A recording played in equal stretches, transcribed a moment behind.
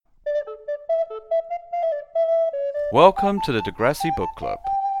Welcome to the Degrassi Book Club.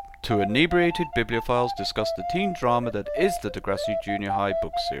 Two inebriated bibliophiles discuss the teen drama that is the Degrassi Junior High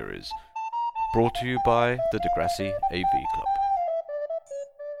book series. Brought to you by the Degrassi AV Club.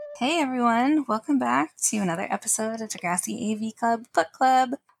 Hey everyone, welcome back to another episode of Degrassi AV Club Book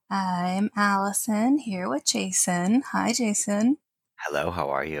Club. I'm Allison here with Jason. Hi Jason. Hello, how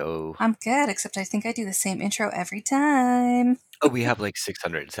are you? I'm good, except I think I do the same intro every time. Oh, we have like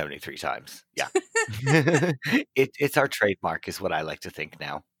 673 times. Yeah. It's our trademark is what I like to think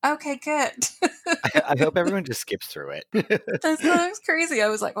now. Okay, good. I hope everyone just skips through it. That was crazy. I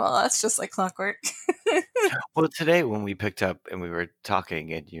was like, well, that's just like clockwork. Well, today when we picked up and we were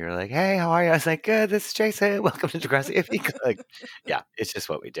talking and you were like, hey, how are you? I was like, good, this is Jason. Welcome to Degrassi. Like, yeah, it's just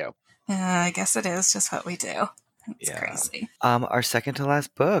what we do. Yeah, I guess it is just what we do. It's Yeah. crazy. Our second to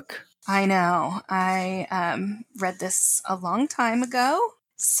last book. I know. I read this a long time ago,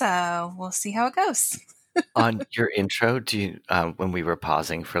 so we'll see how it goes. On your intro, do you, when we were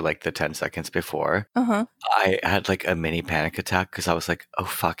pausing for like the 10 seconds before, Uh-huh. I had like a mini panic attack because I was like, oh,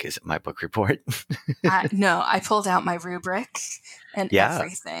 fuck, is it my book report? No, I pulled out my rubric and Yeah.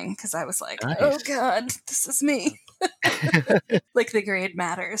 everything because I was like, Nice. oh God, this is me. Like the grade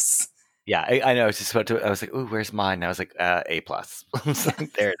matters. Yeah, I know. I was just about to. I was like, "Ooh, where's mine?" And I was like, A plus.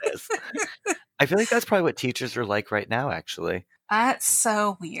 There it is. I feel like that's probably what teachers are like right now. Actually, That's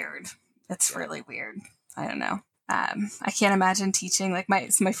so weird. It's Yeah. really weird. I don't know. I can't imagine teaching. Like my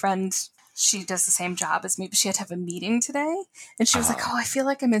friend, she does the same job as me, but she had to have a meeting today. And she was like, oh, I feel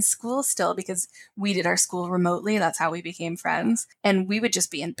like I'm in school still because we did our school remotely. That's how we became friends. And we would just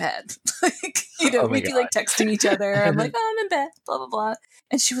be in bed. Like, Oh my we'd be like texting each other. I'm like, oh, I'm in bed, blah, blah, blah.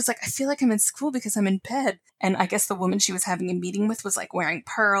 And she was like, I feel like I'm in school because I'm in bed. And I guess the woman she was having a meeting with was like wearing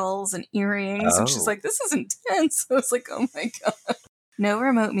pearls and earrings. And she's Oh. like, this is intense. I was like, oh my God. No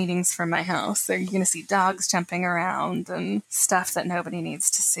remote meetings from my house. You're going to see dogs jumping around and stuff that nobody needs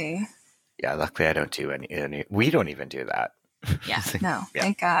to see. Yeah, luckily I don't do any. We don't even do that. Yeah, no, Yeah.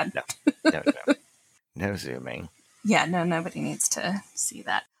 thank God. No zooming. Yeah, no, nobody needs to see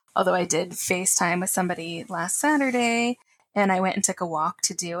that. Although I did FaceTime with somebody last Saturday, and I went and took a walk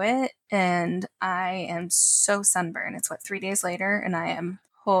to do it, and I am so sunburned. It's 3 days later, and I am.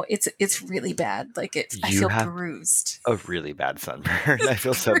 Oh, it's really bad. Like I You feel have bruised. a really bad sunburn. I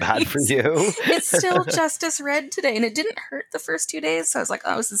feel so bad for you. It's still just as red today, and it didn't hurt the first 2 days, so I was like,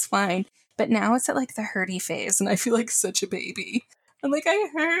 oh, this is fine. But now it's at like the hurty phase, and I feel like such a baby. I'm like, I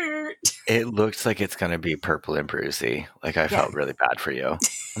hurt. It looks like it's going to be purple and bruisey. Like I felt really bad for you.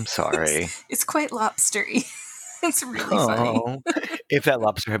 I'm sorry. It's quite lobstery. It's really funny. Oh, if that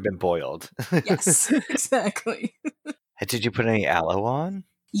lobster had been boiled. Yes, exactly. Did you put any aloe on?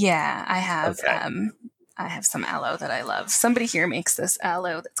 Yeah, I have. Okay. I have some aloe that I love. Somebody here makes this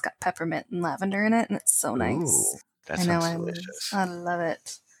aloe that's got peppermint and lavender in it, and it's so nice. Ooh, that I know, sounds delicious. I love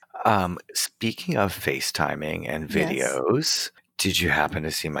it. Speaking of FaceTiming and Yes. videos, did you happen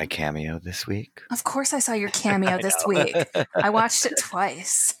to see my cameo this week? Of course, I saw your cameo this week. I watched it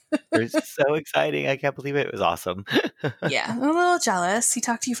twice. It was so exciting. I can't believe it. It was awesome. Yeah, I'm a little jealous. He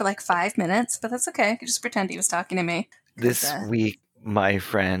talked to you for like 5 minutes, but that's okay. I could just pretend he was talking to me. This week, my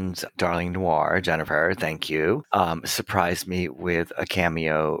friend Darling Noir, Jennifer, thank you, surprised me with a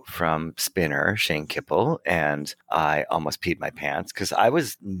cameo from Spinner, Shane Kippel, and I almost peed my pants because I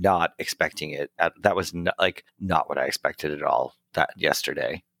was not expecting it. That was not what I expected at all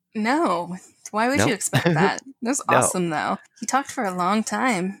yesterday. No. Why would you expect that? That was awesome, though. He talked for a long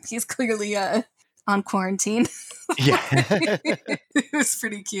time. He's clearly on quarantine. Yeah. It was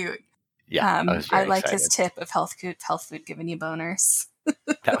pretty cute. Yeah, I like his tip of health food giving you boners.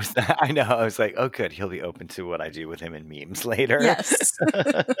 That was I know. I was like, oh, good. He'll be open to what I do with him in memes later. Yes.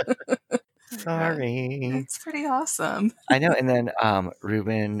 Sorry. It's pretty awesome. I know. And then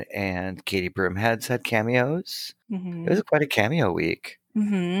Ruben and Katie Broomheads had cameos. Mm-hmm. It was quite a cameo week.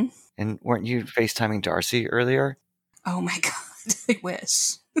 Mm-hmm. And weren't you FaceTiming Darcy earlier? Oh my God. I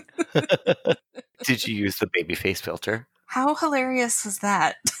wish. Did you use the baby face filter? How hilarious was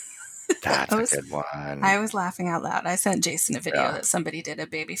that? That's a good one. I was laughing out loud. I sent Jason a video that somebody did a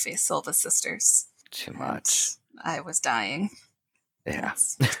babyface Silva sisters. Too much. I was dying. Yeah.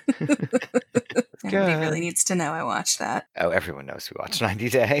 Everybody really needs to know I watched that. Oh, everyone knows we watched 90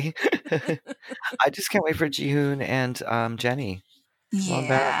 Day. I just can't wait for Jihoon and Jenny.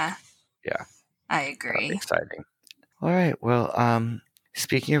 Yeah. Yeah. I agree. Exciting. All right. Well,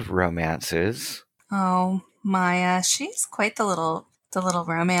 speaking of romances. Oh, Maya, she's quite the little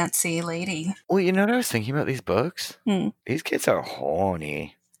romancy lady. Well, you know what I was thinking about these books? Hmm. These kids are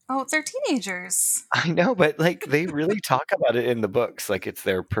horny. Oh, they're teenagers. I know, but like they really talk about it in the books, like it's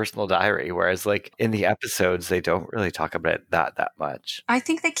their personal diary, whereas like in the episodes they don't really talk about it that much. I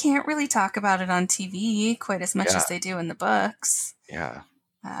think they can't really talk about it on TV quite as much Yeah. as they do in the books. Yeah.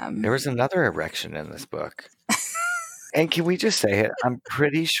 Um, There was another erection in this book. And can we just say it? I'm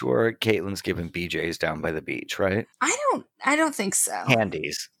pretty sure Caitlin's giving BJ's down by the beach, right? I don't think so.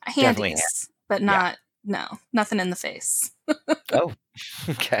 Handies. Definitely Handies, but not nothing in the face. Oh,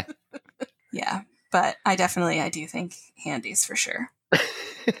 okay. Yeah, but I do think handies for sure. They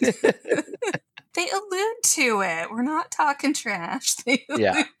allude to it. We're not talking trash. They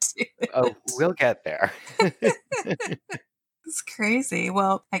allude to it. Oh, we'll get there. It's crazy.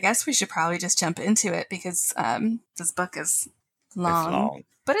 Well, I guess we should probably just jump into it because this book is long, It's long.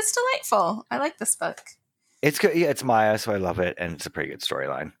 but it's delightful. I like this book. It's good. Yeah, it's Maya, so I love it, and it's a pretty good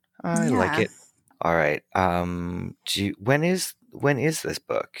storyline. I like it. All right. When is this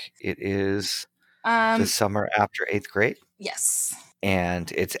book? It is the summer after 8th grade. Yes. And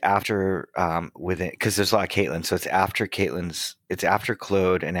it's after within, because there's a lot of Caitlin, so it's after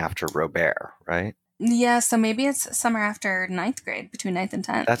Claude and after Robert, right? Yeah, so maybe it's summer after 9th grade, between 9th and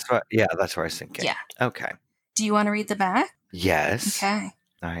 10th. That's what I was thinking. Yeah. Okay. Do you want to read the back? Yes. Okay.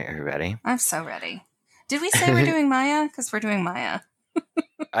 All right, are you ready? I'm so ready. Did we say we're doing Maya? Because we're doing Maya.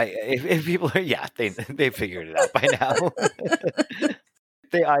 If people are, they figured it out by now.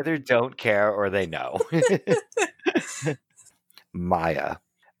 They either don't care or they know. Maya,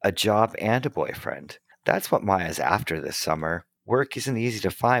 a job and a boyfriend. That's what Maya's after this summer. Work isn't easy to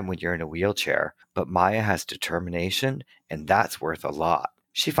find when you're in a wheelchair, but Maya has determination, and that's worth a lot.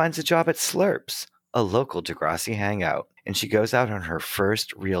 She finds a job at Slurps, a local Degrassi hangout, and she goes out on her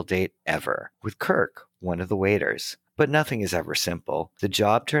first real date ever with Kirk, one of the waiters. But nothing is ever simple. The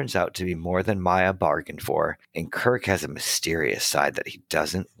job turns out to be more than Maya bargained for, and Kirk has a mysterious side that he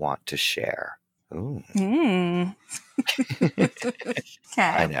doesn't want to share. Ooh. Okay.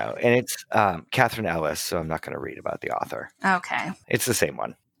 I know. And it's Catherine Ellis, so I'm not going to read about the author. Okay. It's the same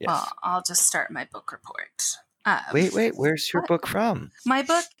one. Yes. Well, I'll just start my book report. Wait, where's your book from? My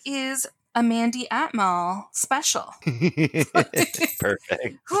book is a Mandy Atmall special.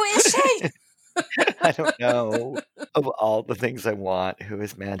 Perfect. Who is she? I don't know. Of all the things I want, who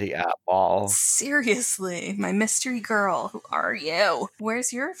is Mandy Atmall? Seriously, my mystery girl. Who are you?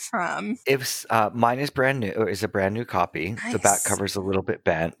 Where's yours from? It's mine is brand new. Is a brand new copy. Nice. The back cover's a little bit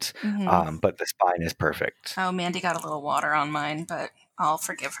bent, but the spine is perfect. Oh, Mandy got a little water on mine, but I'll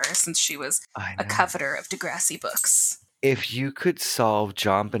forgive her since she was a coveter of Degrassi books. If you could solve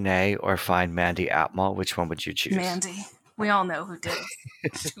John Bonet or find Mandy Atmall, which one would you choose? Mandy. We all know who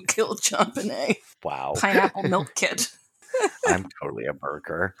killed John Bonet. Wow. Pineapple Milk Kid. I'm totally a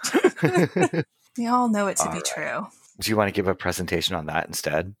burger. We all know it to All be right. true. Do you want to give a presentation on that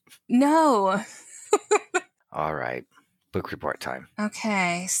instead? No. All right. Book report time.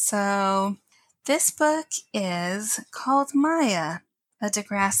 Okay, so this book is called Maya, a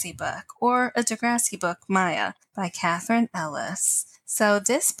Degrassi book, or a Degrassi book, Maya, by Catherine Ellis. So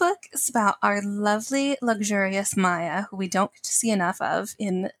this book is about our lovely, luxurious Maya, who we don't get to see enough of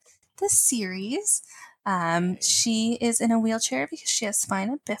in the series. She is in a wheelchair because she has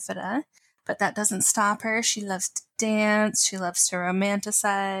spina bifida, but that doesn't stop her. She loves to dance, she loves to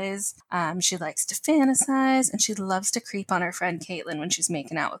romanticize, she likes to fantasize, and she loves to creep on her friend Caitlin when she's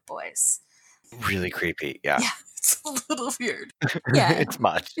making out with boys. Really creepy. Yeah. Yeah, it's a little weird. Yeah. It's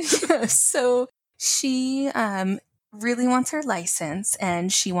much. So she really wants her license, and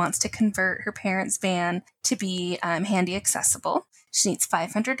she wants to convert her parents' van to be handy accessible. She needs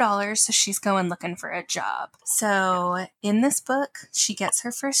 $500, so she's going looking for a job. So in this book, she gets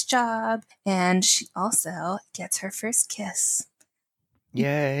her first job, and she also gets her first kiss.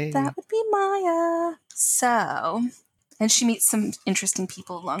 Yay. That would be Maya. So, and she meets some interesting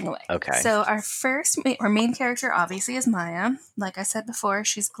people along the way. Okay. So our main character obviously is Maya. Like I said before,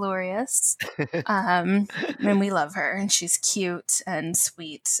 she's glorious. And we love her, and she's cute and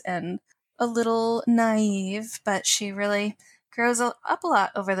sweet and a little naive, but she really grows up a lot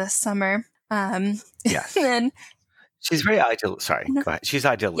over the summer. Yes. And She's very ideal. Sorry, No. go ahead. She's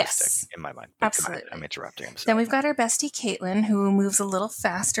idealistic Yes. in my mind. But go ahead. Absolutely. I'm interrupting. I'm sorry. then we've got our bestie Caitlin, who moves a little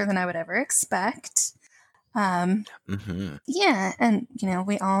faster than I would ever expect. Mm-hmm. Yeah, and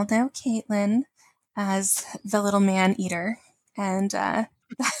we all know Caitlin as the little man eater, and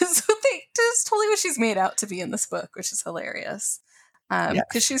that's totally what she's made out to be in this book, which is hilarious. Because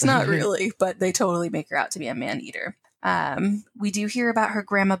Yes. she's not really, but they totally make her out to be a man eater. We do hear about her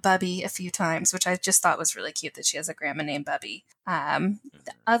grandma Bubby a few times, which I just thought was really cute that she has a grandma named Bubby.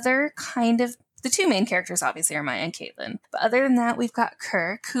 The other kind of the two main characters obviously are Maya and Caitlin. But other than that, we've got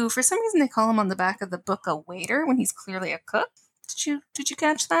Kirk, who for some reason they call him on the back of the book a waiter when he's clearly a cook. Did you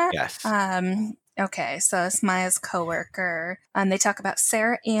catch that? Yes. Okay, so it's Maya's coworker. They talk about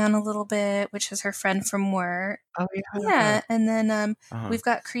Sarah Ann a little bit, which is her friend from work. Oh, yeah. Yeah, and then Uh-huh. we've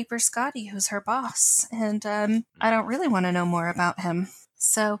got Creeper Scotty, who's her boss. And I don't really want to know more about him.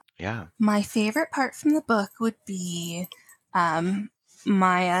 So Yeah. my favorite part from the book would be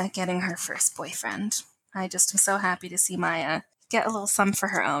Maya getting her first boyfriend. I just am so happy to see Maya get a little some for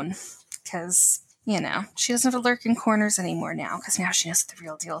her own. Because, you know, she doesn't have to lurk in corners anymore now. Because now she knows what the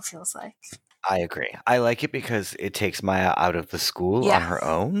real deal feels like. I agree. I like it because it takes Maya out of the school Yeah. on her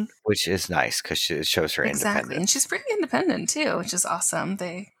own, which is nice because it shows her Exactly, independence. and she's pretty independent too, which is awesome.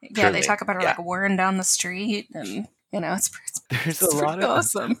 They Truly, talk about her yeah. like whirring down the street, and you know, it's There's a pretty lot of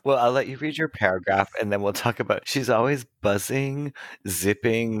awesome. Well, I'll let you read your paragraph, and then we'll talk about. She's always buzzing,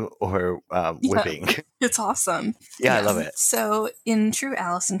 zipping, or whipping. It's awesome. Yeah, I love it. So, in true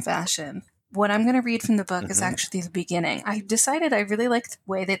Allison fashion, what I'm going to read from the book is actually the beginning. I decided I really like the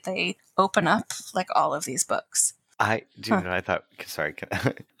way that they open up like all of these books. I do you know. I thought. Sorry,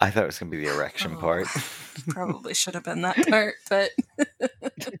 I thought it was going to be the erection part. Probably should have been that part, but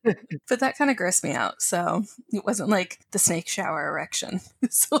that kind of grossed me out. So it wasn't like the snake shower erection.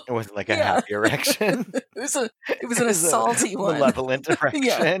 So, It wasn't like a happy erection. it was an assaulty one. Malevolent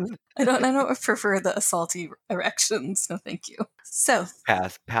erection. I don't prefer the assaulty erections. No, thank you. So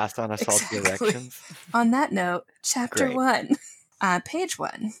Pass on assaulty erections. on that note, chapter Great. 1, page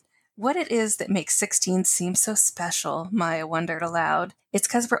 1. What it is that makes 16 seem so special, Maya wondered aloud. It's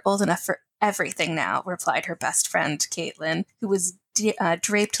because we're old enough for everything now, replied her best friend, Caitlin, who was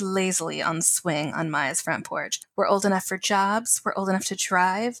draped lazily on the swing on Maya's front porch. We're old enough for jobs. We're old enough to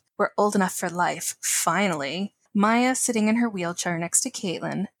drive. We're old enough for life. Finally. Maya, sitting in her wheelchair next to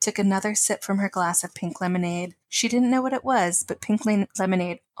Caitlin, took another sip from her glass of pink lemonade. She didn't know what it was, but pink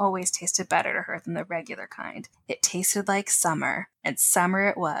lemonade always tasted better to her than the regular kind. It tasted like summer, and summer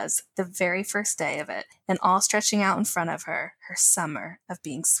it was, the very first day of it, and all stretching out in front of her, her summer of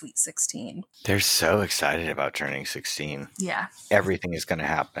being sweet 16. They're so excited about turning 16. Yeah. Everything is going to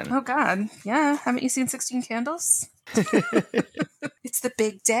happen. Oh, God. Yeah. Haven't you seen 16 Candles? It's the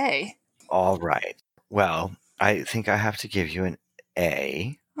big day. All right. Well, I think I have to give you an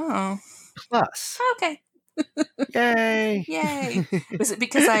A+. Oh. Okay. Yay! Yay. Was it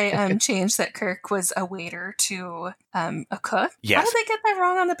because I changed that Kirk was a waiter to a cook? Yes. How did they get that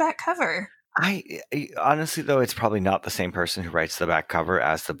wrong on the back cover? I honestly, though, it's probably not the same person who writes the back cover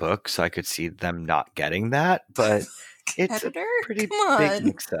as the book, so I could see them not getting that, but it's a Editor? pretty Come big on.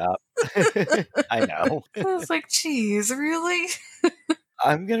 mix-up. I know. I was like, geez, really?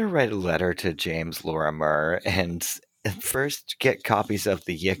 I'm going to write a letter to James Lorimer and first get copies of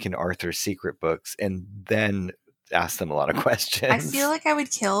the Yick and Arthur secret books and then ask them a lot of questions. I feel like I would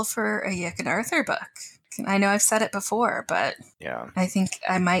kill for a Yick and Arthur book. I know I've said it before, but yeah, I think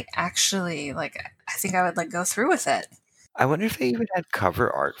I might actually, I think I would, go through with it. I wonder if they even had cover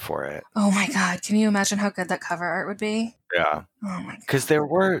art for it. Oh my God. Can you imagine how good that cover art would be? Yeah. Oh my God. Because there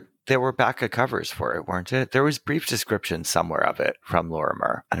were back of covers for it, weren't it? There was brief description somewhere of it from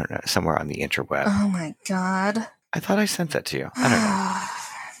Lorimer. I don't know, somewhere on the interweb. Oh my God. I thought I sent that to you. I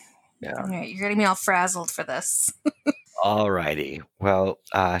don't know. Yeah. All right, you're getting me all frazzled for this. Alrighty. Well,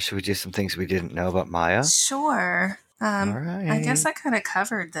 should we do some things we didn't know about Maya? Sure. All right. I guess I kind of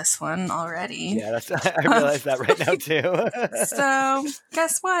covered this one already. Yeah, I realize that right now too. So,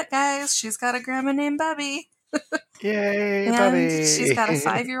 guess what, guys? She's got a grandma named Bubby. Yay, And Bubby! she's got a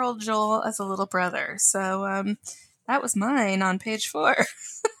 5-year-old Joel as a little brother. So, that was mine on page 4.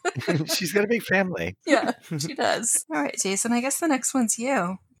 She's got a big family. Yeah, she does. All right, Jason, I guess the next one's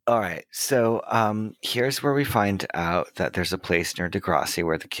you. All right. So here's where we find out that there's a place near Degrassi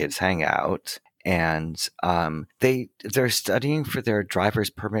where the kids hang out. And they're studying for their driver's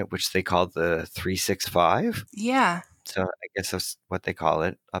permit, which they call the 365. Yeah. So I guess that's what they call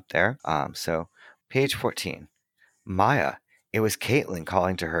it up there. So page 14. Maya, it was Caitlin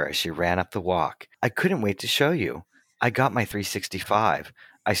calling to her as she ran up the walk. I couldn't wait to show you. I got my 365.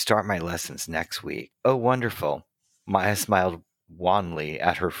 I start my lessons next week. Oh, wonderful. Maya smiled wanly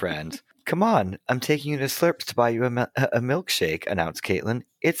at her friend. Come on, I'm taking you to Slurps to buy you a milkshake, announced Caitlin.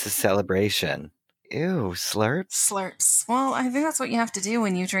 It's a celebration. Ew, Slurps? Slurps. Well, I think that's what you have to do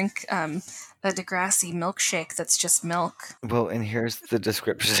when you drink a Degrassi milkshake that's just milk. Well, and here's the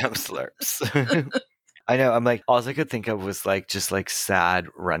description of Slurps. I know, I'm like, all I could think of was just sad,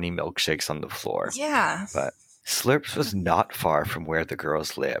 runny milkshakes on the floor. Yeah. But Slurps was not far from where the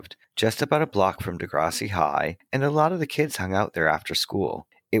girls lived, just about a block from Degrassi High, and a lot of the kids hung out there after school.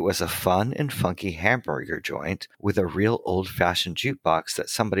 It was a fun and funky hamburger joint with a real old-fashioned jukebox that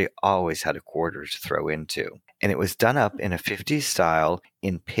somebody always had a quarter to throw into. And it was done up in a 50s style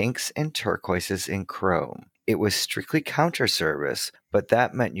in pinks and turquoises in chrome. It was strictly counter service, but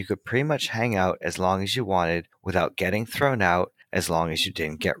that meant you could pretty much hang out as long as you wanted without getting thrown out as long as you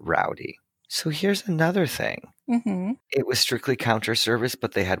didn't get rowdy. So here's another thing. Mm-hmm. It was strictly counter service,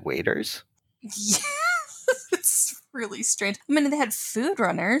 but they had waiters? Yeah. It's really strange. I mean, they had food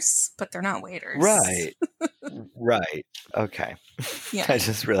runners, but they're not waiters. Right. Right. Okay. Yeah. I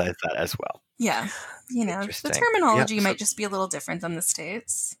just realized that as well. Yeah. You know, the Interesting. terminology Yep, so- might just be a little different than the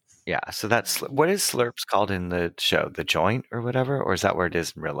States. Yeah, so that's what is Slurps called in the show? The joint or whatever? Or is that where it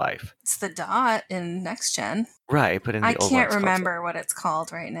is in real life? It's the dot in Next Gen. Right, but in the I old one, can't it's called remember what it's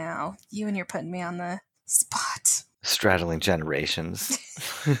called right now. You and you're putting me on the spot. Straddling Generations.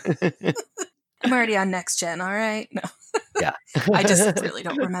 I'm already on Next Gen, all right? No. Yeah. I just really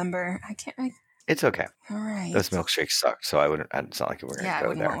don't remember. It's okay. All right. Those milkshakes suck, so I wouldn't. It's not like we're going Yeah, I to go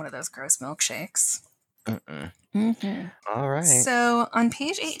wouldn't there. want one of those gross milkshakes. Mm-mm. Mm-hmm. All right. So on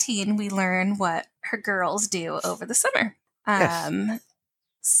page 18, we learn what her girls do over the summer. Yes.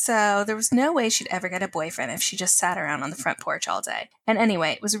 So there was no way she'd ever get a boyfriend if she just sat around on the front porch all day. And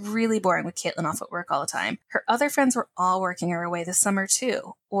anyway, it was really boring with Caitlin off at work all the time. Her other friends were all working her away this summer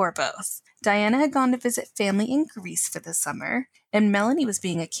too, or both. Diana had gone to visit family in Greece for the summer, and Melanie was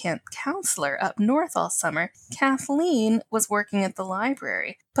being a camp counselor up north all summer. Kathleen was working at the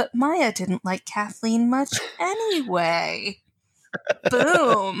library, but Maya didn't like Kathleen much anyway.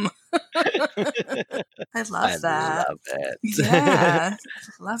 Boom. I love that. Love it. Yeah.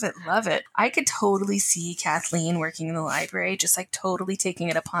 Love it. Love it. I could totally see Kathleen working in the library, just like totally taking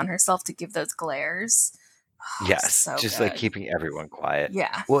it upon herself to give those glares. Oh, Yes, so just good. like keeping everyone quiet.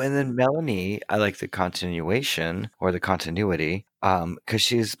 Yeah. Well, and then Melanie, I like the continuation or the continuity, because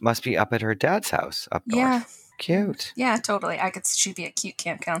she's must be up at her dad's house up north. Yeah. Cute. Yeah, totally. I could. She'd be a cute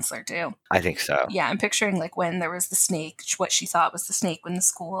camp counselor too. I think so. Yeah, I'm picturing like when there was the snake, what she thought was the snake in the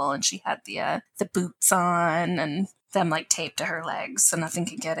school, and she had the boots on and them like taped to her legs so nothing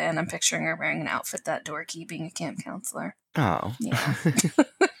could get in. I'm picturing her wearing an outfit that dorky, being a camp counselor. Oh. Yeah.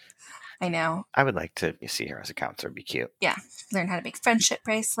 I know. I would like to see her as a counselor. It'd be cute. Yeah. Learn how to make friendship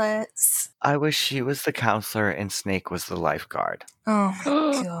bracelets. I wish she was the counselor and Snake was the lifeguard. Oh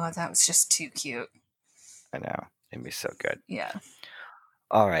my god, that was just too cute. I know. It'd be so good. Yeah.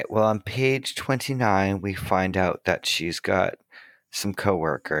 All right. Well, on page 29, we find out that she's got some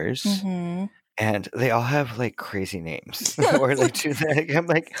coworkers, Mm-hmm. and they all have like crazy names. Or like, I'm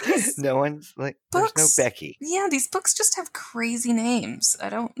like, no one's like, Books. there's no Becky. Yeah, these books just have crazy names. I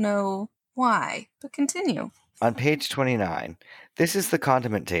don't know why, but continue. On page 29, this is the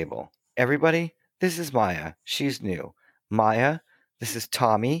condiment table. Everybody, this is Maya. She's new. Maya, this is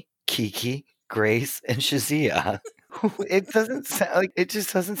Tommy, Kiki, Grace, and Shazia. It doesn't sound like, it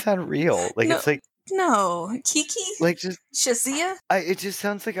just doesn't sound real. Like, No. it's like, No, Kiki? like just, Shazia? it just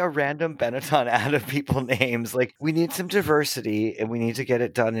sounds like a random Benetton ad of people names. Like, we need some diversity and we need to get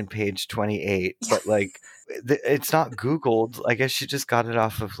it done in page 28. Yeah. But like, it's not Googled. I guess she just got it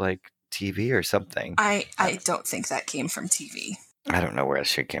off of like TV or something. I don't think that came from TV. I don't know where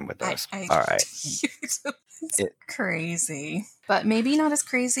she came with this. I All right. It's crazy. But maybe not as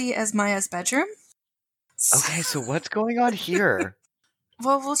crazy as Maya's bedroom. Okay, so what's going on here?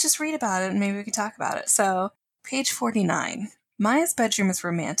 Well, we'll just read about it and maybe we can talk about it. So, page 49. Maya's bedroom is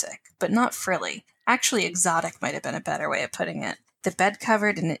romantic, but not frilly. Actually, exotic might have been a better way of putting it. The bed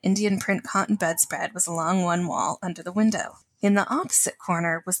covered in an Indian print cotton bedspread was along one wall under the window. In the opposite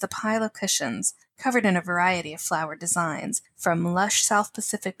corner was the pile of cushions, covered in a variety of flower designs, from lush South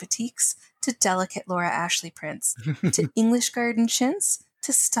Pacific batiks to delicate Laura Ashley prints, to English garden chintz,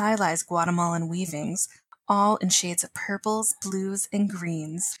 to stylized Guatemalan weavings, all in shades of purples, blues, and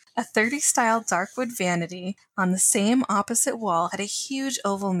greens. A 30s-style darkwood vanity on the same opposite wall had a huge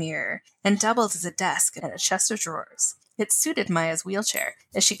oval mirror and doubled as a desk and a chest of drawers. It suited Maya's wheelchair,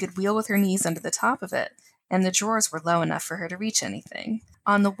 as she could wheel with her knees under the top of it, and the drawers were low enough for her to reach anything.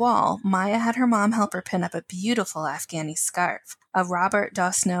 On the wall, Maya had her mom help her pin up a beautiful Afghani scarf, a Robert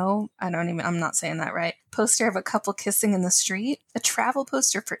Dosno, I'm not saying that right, poster of a couple kissing in the street, a travel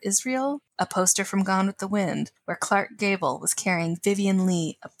poster for Israel, a poster from Gone with the Wind, where Clark Gable was carrying Vivian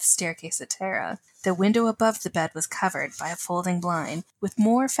Lee up the staircase at Tara. The window above the bed was covered by a folding blind, with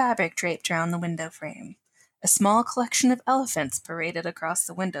more fabric draped around the window frame. A small collection of elephants paraded across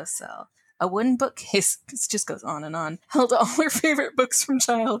the windowsill. A wooden bookcase, this just goes on and on, held all her favorite books from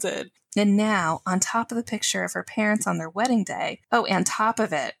childhood. And now, on top of the picture of her parents on their wedding day, and top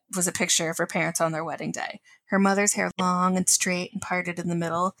of it was a picture of her parents on their wedding day. Her mother's hair long and straight and parted in the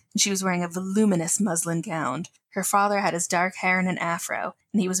middle, and she was wearing a voluminous muslin gown. Her father had his dark hair and an afro,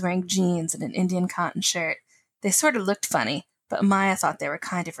 and he was wearing jeans and an Indian cotton shirt. They sort of looked funny, but Maya thought they were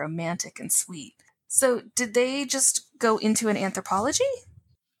kind of romantic and sweet. So, did they just go into an Anthropology?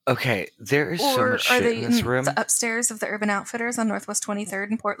 Okay, there is so much shit in this room. The upstairs of the Urban Outfitters on Northwest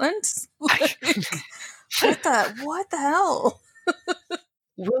 23rd in Portland? What the hell?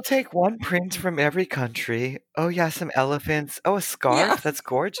 We'll take one print from every country. Oh yeah, some elephants. Oh, a scarf. Yeah. That's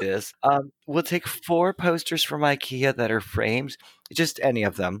gorgeous. We'll take 4 posters from IKEA that are framed. Just any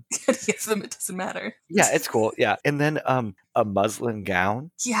of them. Any of them, it doesn't matter. Yeah, it's cool. Yeah, and then a muslin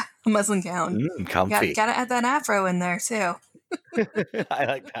gown. Yeah, a muslin gown. Comfy. Gotta add that afro in there too. I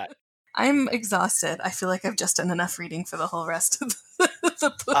like that. I'm exhausted. I feel like I've just done enough reading for the whole rest of the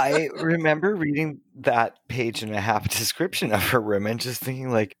book. I remember reading that page and a half description of her room and just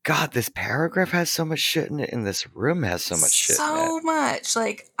thinking, like, God, this paragraph has so much shit in it, and this room has so much shit in it. So much.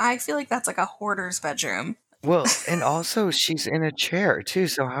 Like, I feel like that's like a hoarder's bedroom. Well, and also she's in a chair too,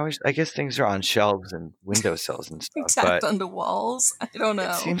 so I guess things are on shelves and windowsills and stuff. Tacked onto walls. I don't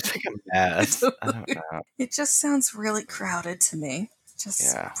know. It seems like a mess. I don't know. It just sounds really crowded to me.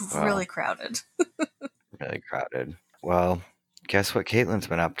 Really crowded. Really crowded. Well, guess what Caitlin's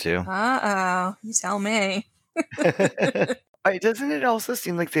been up to? Uh-oh. You tell me. Doesn't it also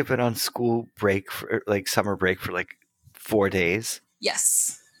seem like they've been on school break for summer break for 4 days?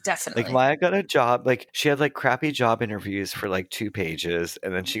 Yes, definitely. Like Maya got a job, she had crappy job interviews for 2 pages,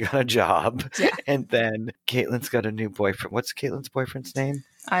 and then she got a job. Yeah. And then Caitlin's got a new boyfriend. What's Caitlin's boyfriend's name?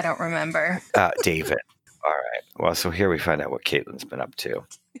 I don't remember. David. All right. Well, so here we find out what Caitlin's been up to.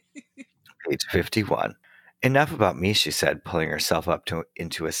 Page 51. Enough about me, she said, pulling herself up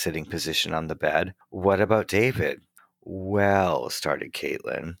into a sitting position on the bed. What about David? Well, started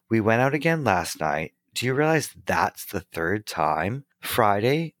Caitlin. We went out again last night. Do you realize that's the 3rd time?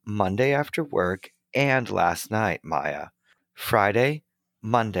 Friday, Monday after work, and last night, Maya. Friday,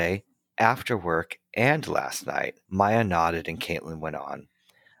 Monday, after work, and last night. Maya nodded and Caitlin went on.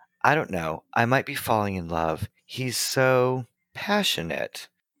 I don't know. I might be falling in love. He's so passionate.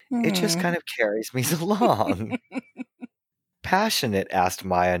 It just kind of carries me along. Passionate? Asked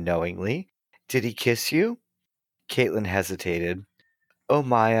Maya knowingly. Did he kiss you? Caitlin hesitated. Oh,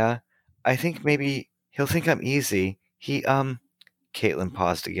 Maya, I think maybe he'll think I'm easy. Caitlin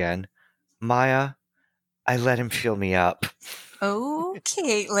paused again. Maya, I let him feel me up. Oh,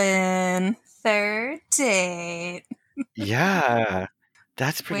 Caitlin. 3rd date. Yeah.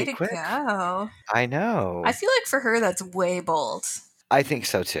 That's pretty Way to quick. go. I know. I feel like for her, that's way bold. I think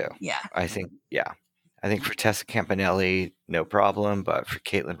so too. Yeah. I think for Tessa Campanelli, no problem, but for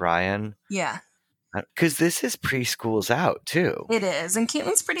Caitlin Ryan, yeah, because this is preschool's out too. It is, and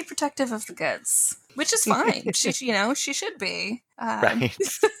Caitlin's pretty protective of the goods, which is fine. she should be. Right.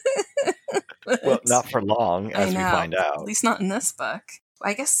 Well, not for long, as we find out. At least not in this book.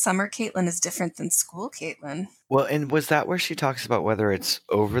 I guess summer Caitlin is different than school Caitlin. Well, and was that where she talks about whether it's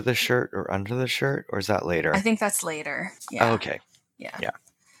over the shirt or under the shirt, or is that later? I think that's later. Yeah. Oh, okay. Yeah.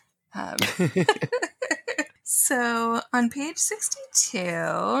 So on page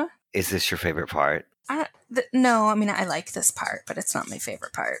 62... Is this your favorite part? No, I mean, I like this part, but it's not my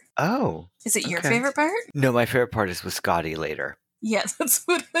favorite part. Oh. Is it your favorite part? No, my favorite part is with Scotty later. Yeah, that's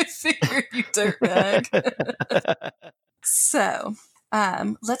what I figured, you dirtbag. So,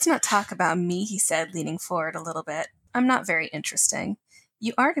 let's not talk about me, he said, leaning forward a little bit. I'm not very interesting.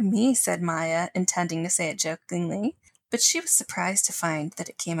 You are to me, said Maya, intending to say it jokingly, but she was surprised to find that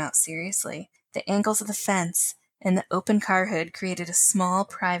it came out seriously. The angles of the fence and the open car hood created a small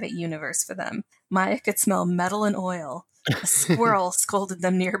private universe for them. Maya could smell metal and oil. A squirrel scolded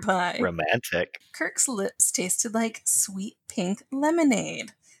them nearby. Romantic. Kirk's lips tasted like sweet pink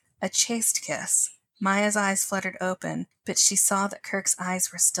lemonade. A chaste kiss. Maya's eyes fluttered open, but she saw that Kirk's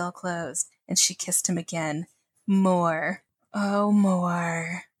eyes were still closed, and she kissed him again. More. Oh,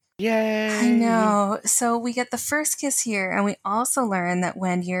 more. Yay! I know. So we get the first kiss here, and we also learn that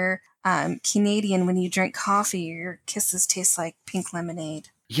when you're Canadian, when you drink coffee, your kisses taste like pink lemonade.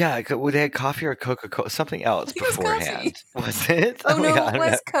 Yeah, well, they had coffee or Coca-Cola, something else beforehand. Was it? Oh no, it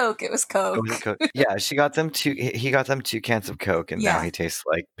was Coke. It was Coke. Yeah, he got them 2 cans of Coke, and now he tastes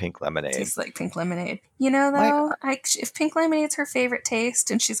like pink lemonade. Tastes like pink lemonade. You know, though, if pink lemonade's her favorite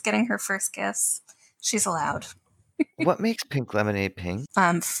taste and she's getting her first kiss, she's allowed. What makes pink lemonade pink?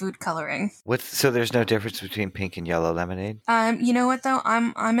 Food coloring. So there's no difference between pink and yellow lemonade? You know what though?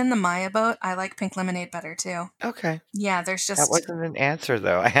 I'm in the Maya boat. I like pink lemonade better too. Okay. Yeah, there's That just wasn't an answer,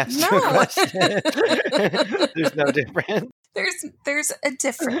 though. I asked you a No. question. There's no difference. there's a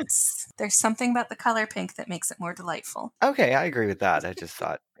difference. There's something about the color pink that makes it more delightful. Okay, I agree with that. I just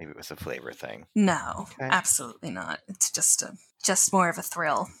thought maybe it was a flavor thing. No, Okay. absolutely not. It's just more of a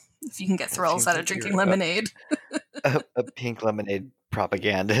thrill. If you can get It thrills seems out of like drinking you're lemonade. a pink lemonade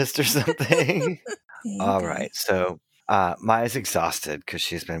propagandist or something. All right. So Maya's exhausted because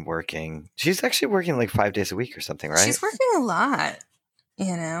she's been working. She's actually working like 5 days a week or something, right? She's working a lot.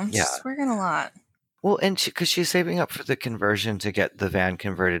 Yeah. She's working a lot. Well, and because she's saving up for the conversion to get the van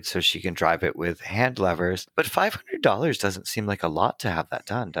converted so she can drive it with hand levers. But $500 doesn't seem like a lot to have that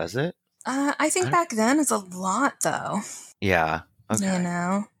done, does it? I think back then is a lot though. Yeah. Okay. You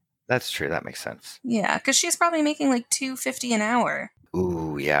know? That's true. That makes sense. Yeah, because she's probably making like $2.50 an hour.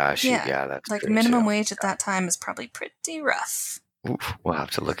 Ooh, yeah. Yeah, that's like true, minimum too. wage at that time is probably pretty rough. Oof, we'll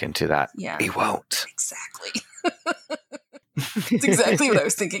have to look into that. Yeah. We won't. Exactly. That's exactly what I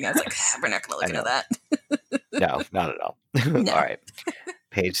was thinking. I was like, we're not going to look into that. No, not at all. No. All right.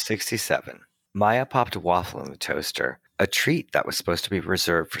 Page 67. Maya popped a waffle in the toaster, a treat that was supposed to be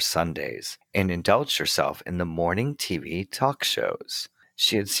reserved for Sundays, and indulged herself in the morning TV talk shows.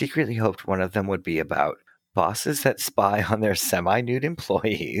 She had secretly hoped one of them would be about bosses that spy on their semi-nude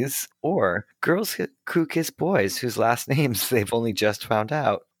employees, or girls who kiss boys whose last names they've only just found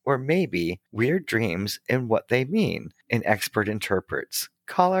out, or maybe weird dreams and what they mean. An expert interprets.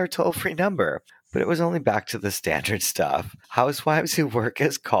 Call our toll-free number. But it was only back to the standard stuff. Housewives who work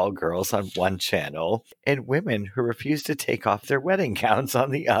as call girls on one channel, and women who refuse to take off their wedding gowns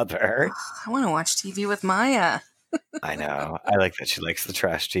on the other. I want to watch TV with Maya. I know. I like that she likes the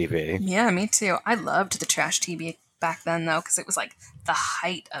trash TV. Yeah, me too. I loved the trash TV back then, though, because it was like the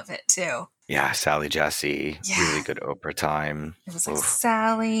height of it, too. Yeah, Sally Jesse. Yeah. Really good Oprah time. It was like Oof.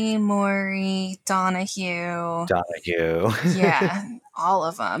 Sally, Maury, Donahue. Donahue. Yeah, all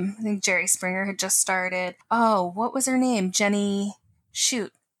of them. I think Jerry Springer had just started. Oh, what was her name? Jenny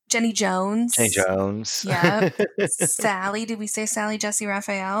Jones. Jenny Jones. Yeah. Sally. Did we say Sally Jesse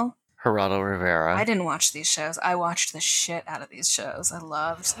Raphael? Geraldo Rivera. I didn't watch these shows. I watched the shit out of these shows. I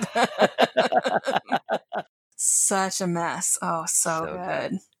loved Such a mess. Oh, so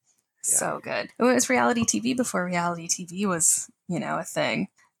good. Yeah. So good. It was reality TV before reality TV was, a thing.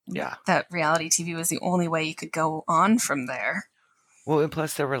 Yeah. That reality TV was the only way you could go on from there. Well, and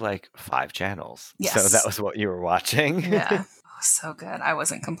plus there were like 5 channels. Yes. So that was what you were watching. Yeah. Oh, so good. I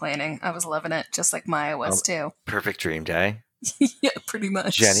wasn't complaining. I was loving it, just like Maya was too. Perfect dream day. Yeah, pretty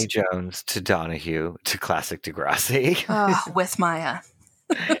much. Jenny Jones to Donahue to classic Degrassi. With Maya.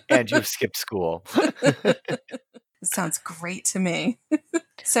 And you've skipped school. It sounds great to me.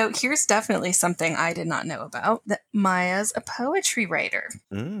 So here's definitely something I did not know about, that Maya's a poetry writer.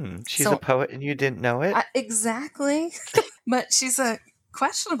 She's a poet and you didn't know it? Exactly. But she's a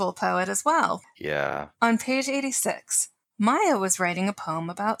questionable poet as well. Yeah. On page 86, Maya was writing a poem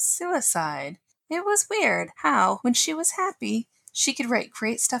about suicide. It was weird how, when she was happy, she could write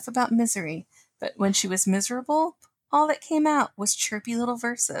great stuff about misery, but when she was miserable, all that came out was chirpy little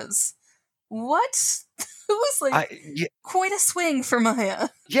verses. What? It was like quite a swing for Maya.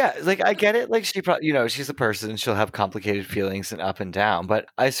 Yeah, like I get it. Like she probably, she's a person. She'll have complicated feelings and up and down. But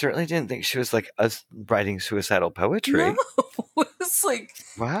I certainly didn't think she was like writing suicidal poetry. No, it was like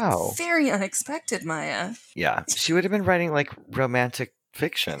wow, very unexpected, Maya. Yeah, she would have been writing like romantic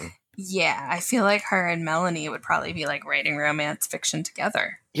fiction. Yeah, I feel like her and Melanie would probably be like writing romance fiction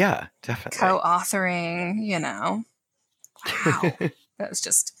together. Yeah, definitely. Co-authoring, Wow. That was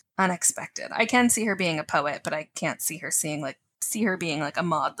just unexpected. I can see her being a poet, but I can't see her being like a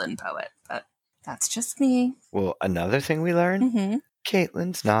maudlin poet. But that's just me. Well, another thing we learned, Mm-hmm.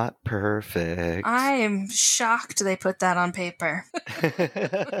 Caitlin's not perfect. I am shocked they put that on paper.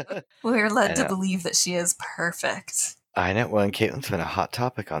 We're led to believe that she is perfect. I know. Well, and Caitlin's been a hot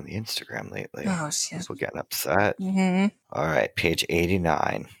topic on the Instagram lately. Oh, shit. People getting upset. Mm-hmm. All right, page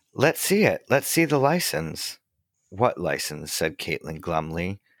 89. Let's see it. Let's see the license. What license? Said Caitlin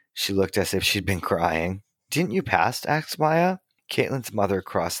glumly. She looked as if she'd been crying. Didn't you pass? Asked Maya. Caitlin's mother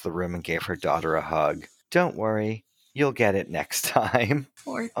crossed the room and gave her daughter a hug. Don't worry. You'll get it next time.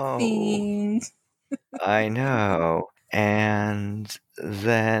 Poor thing. I know. And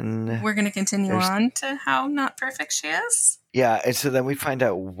then we're going to continue on to how not perfect she is. Yeah, and so then we find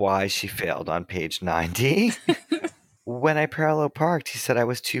out why she failed on page 90. When I parallel parked, he said I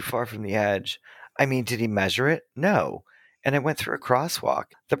was too far from the edge. I mean, did he measure it? No. and I went through a crosswalk.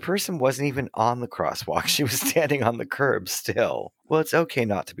 The person wasn't even on the crosswalk. She was standing on the curb still. Well, it's okay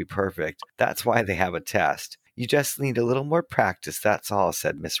not to be perfect. That's why they have a test. You just need a little more practice, that's all,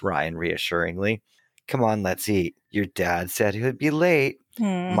 said Miss Ryan reassuringly. Come on, let's eat. Your dad said he would be late.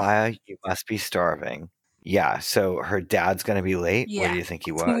 Maya, you must be starving. Yeah, so her dad's going to be late? Yeah. Where do you think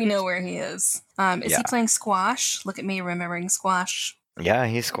he was? We know where he is. Is he playing squash? Look at me remembering squash. Yeah,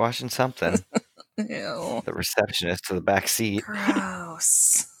 he's squashing something. Ew. The receptionist to the back seat.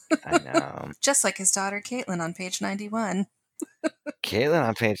 Gross. I know. Just like his daughter Caitlin on page 91. Caitlin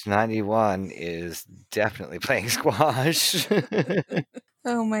on page 91 is definitely playing squash.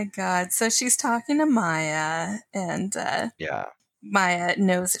 Oh my god. So she's talking to Maya, and yeah. Maya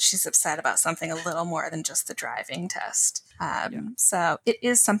knows that she's upset about something a little more than just the driving test. So it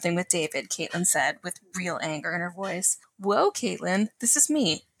is something with David, Caitlin said, with real anger in her voice. Whoa, Caitlin, this is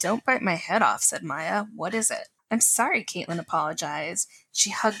me. Don't bite my head off, said Maya. What is it? I'm sorry, Caitlin apologized. She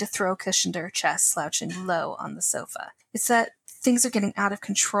hugged a throw cushion to her chest, slouching low on the sofa. It's that things are getting out of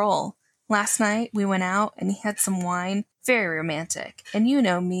control. Last night we went out and he had some wine. Very romantic. And you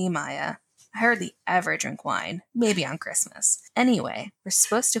know me, Maya. I hardly ever drink wine, maybe on Christmas. Anyway, we're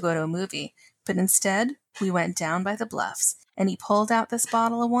supposed to go to a movie, but instead, we went down by the bluffs, and he pulled out this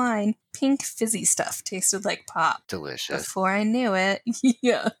bottle of wine. Pink fizzy stuff tasted like pop. Delicious. Before I knew it,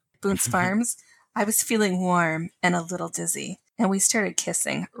 Boone's Farms, I was feeling warm and a little dizzy, and we started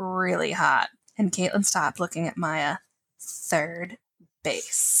kissing really hot. And Caitlin stopped looking at Maya. Third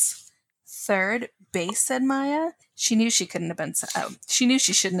base. Third base, said Maya. She knew she couldn't have been. She knew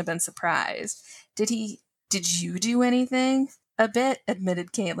she shouldn't have been surprised. Did you do anything? A bit,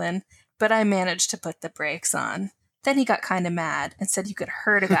 admitted Caitlin, but I managed to put the brakes on. Then he got kind of mad and said you could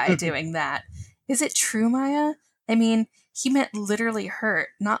hurt a guy doing that. Is it true, Maya? I mean, he meant literally hurt,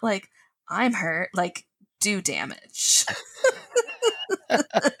 not like I'm hurt, like do damage.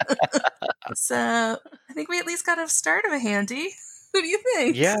 So I think we at least got a start of a handy. Who do you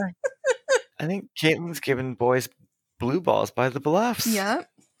think? Yeah. I think Caitlin's giving boys blue balls by the bluffs. Yep.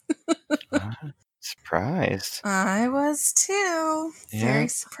 Surprised. I was too. Yeah. Very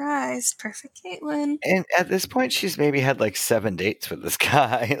surprised. Perfect Caitlin. And at this point, she's maybe had like 7 dates with this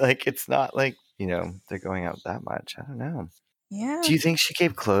guy. Like, it's not like, they're going out that much. I don't know. Yeah. Do you think she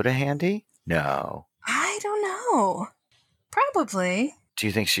gave Claude a handy? No. I don't know. Probably. Do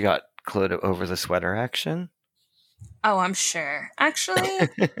you think she got Claude over the sweater action? Oh, I'm sure. Actually,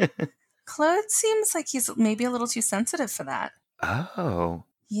 Claude seems like he's maybe a little too sensitive for that. Oh.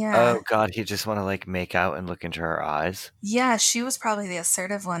 Yeah. Oh, God, he just want to, make out and look into her eyes? Yeah, she was probably the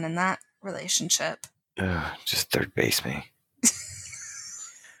assertive one in that relationship. Ugh, just third base me.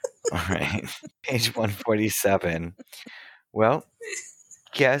 All right. Page 147. Well,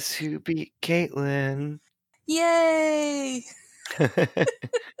 guess who beat Caitlin? Yay!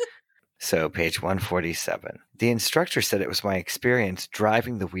 So, page 147. The instructor said it was my experience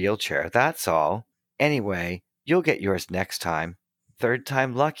driving the wheelchair. That's all. Anyway, you'll get yours next time. Third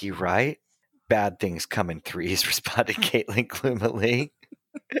time lucky, right? Bad things come in threes, responded Caitlin gloomily.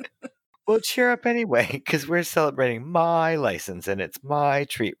 Well, cheer up anyway, because we're celebrating my license and it's my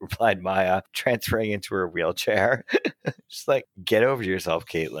treat, replied Maya, transferring into her wheelchair. Just get over yourself,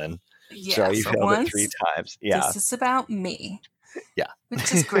 Caitlin. Yeah, so you failed it 3 times. Yeah. This is about me. Yeah.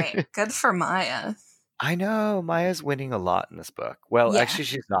 Which is great. Good for Maya. I know. Maya's winning a lot in this book. Well, actually,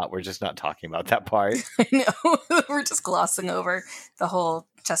 she's not. We're just not talking about that part. I know. We're just glossing over the whole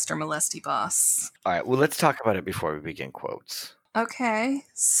Chester Molesty boss. All right. Well, let's talk about it before we begin quotes. Okay.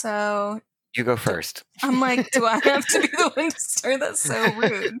 So you go first. I'm like, do I have to be the one to start? That's so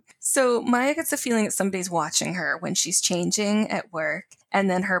rude. So Maya gets a feeling that somebody's watching her when she's changing at work. And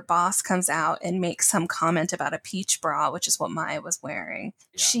then her boss comes out and makes some comment about a peach bra, which is what Maya was wearing.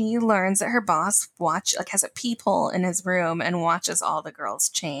 Yeah. She learns that her boss has a peephole in his room and watches all the girls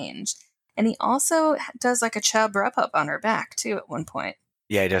change. And he also does a chub rub up on her back too at one point.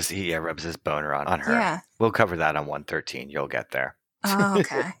 Yeah, he does. He rubs his boner on her. Yeah. We'll cover that on 113. You'll get there. Oh,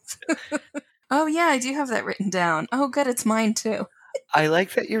 okay. Oh, yeah, I do have that written down. Oh, good. It's mine too. I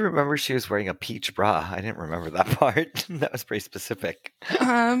like that you remember she was wearing a peach bra. I didn't remember that part. That was pretty specific.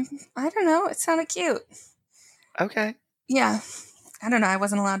 I don't know. It sounded cute. Okay. Yeah. I don't know. I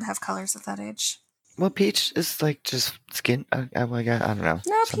wasn't allowed to have colors at that age. Well, peach is just skin. I don't know.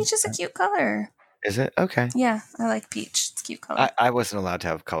 No, peach is a cute color. Is it? Okay. Yeah, I like peach. It's a cute color. I wasn't allowed to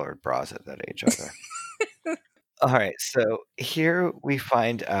have colored bras at that age either. All right, so here we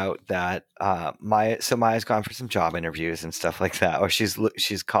find out that Maya's gone for some job interviews and stuff like that, or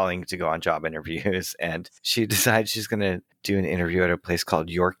she's calling to go on job interviews, and she decides she's going to do an interview at a place called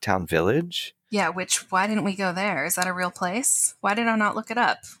Yorktown Village. Yeah, why didn't we go there? Is that a real place? Why did I not look it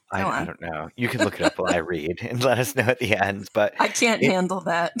up? Go I on. don't know. You can look it up while I read and let us know at the end. But I can't handle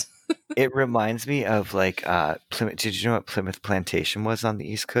that. it reminds me of like Plymouth. Did you know what Plymouth Plantation was on the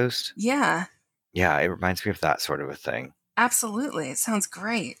East Coast? Yeah, Yeah, it reminds me of that sort of a thing. absolutely. It sounds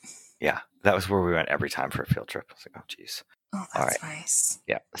great. Yeah, that was where we went every time for a field trip. I was like, oh, geez. Oh, All that's right. nice.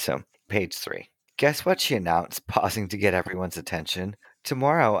 Yeah, so page 3. Guess what she announced, pausing to get everyone's attention?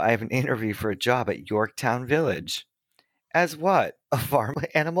 Tomorrow, I have an interview for a job at Yorktown Village. As what? A farm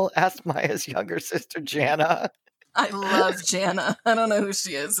animal? Asked Maya's younger sister, Jana. I love Jana. I don't know who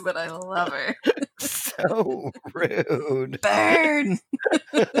she is, but I love her. So rude. Burn!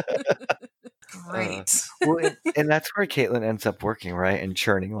 Great. Well, and that's where Caitlin ends up working, right? And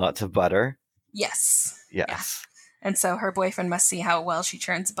churning lots of butter. Yes. Yes. And so her boyfriend must see how well she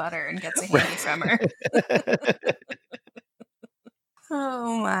churns butter and gets a handy from her.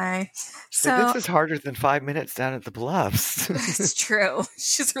 Oh my. So this is harder than 5 minutes down at the Bluffs. It's true.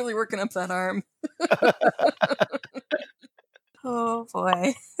 She's really working up that arm. Oh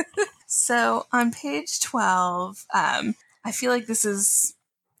boy. So on page 12, I feel like this is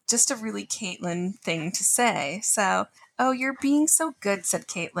just a really Caitlin thing to say. So, oh, you're being so good, said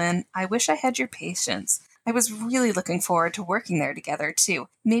Caitlin. I wish I had your patience. I was really looking forward to working there together, too.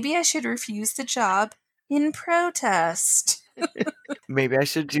 Maybe I should refuse the job in protest. Maybe I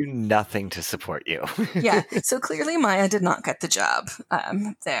should do nothing to support you. Yeah, so clearly Maya did not get the job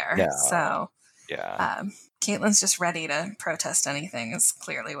there. No. So, Yeah. Caitlin's just ready to protest anything is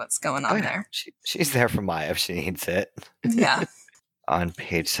clearly what's going on there. She's there for Maya if she needs it. Yeah. On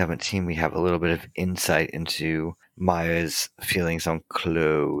page 17, we have a little bit of insight into Maya's feelings on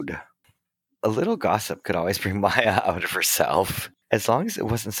Claude. A little gossip could always bring Maya out of herself. As long as it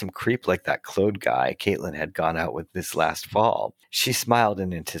wasn't some creep like that Claude guy Caitlin had gone out with this last fall. She smiled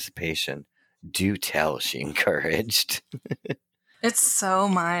in anticipation. Do tell, she encouraged. It's so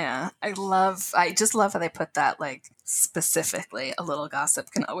Maya. I just love how they put that, like, specifically. A little gossip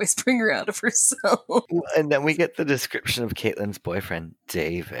can always bring her out of herself. And then we get the description of Caitlin's boyfriend,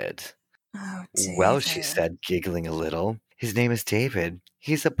 David. Oh, David. Well, she said, giggling a little, his name is David.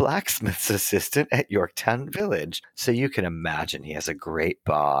 He's a blacksmith's assistant at Yorktown Village. So you can imagine he has a great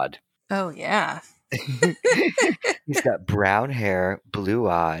bod. Oh, yeah. He's got brown hair, blue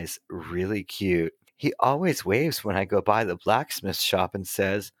eyes, really cute. He always waves when I go by the blacksmith shop and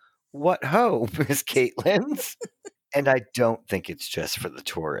says, "What ho, Miss Caitlin's?" And I don't think it's just for the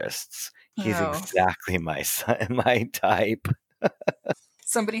tourists. He's exactly my type.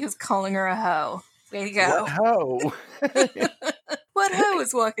 Somebody who's calling her a hoe. Way to go. What ho? What hoe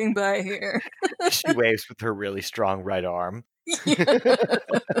is walking by here? She waves with her really strong right arm.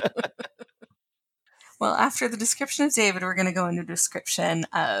 Well, after the description of David, we're going to go into a description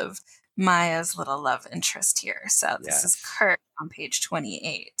of Maya's little love interest here. So this is Kurt on page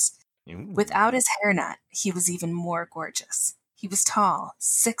 28. Ooh. Without his hairnet, he was even more gorgeous. He was tall,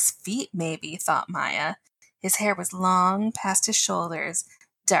 6 feet maybe, thought Maya. His hair was long past his shoulders,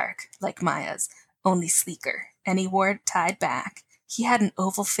 dark like Maya's, only sleeker, and he wore it tied back. He had an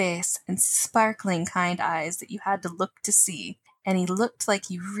oval face and sparkling kind eyes that you had to look to see, and he looked like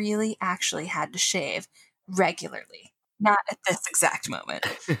he really actually had to shave regularly. Not at this exact moment.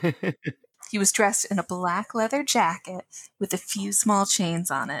 He was dressed in a black leather jacket with a few small chains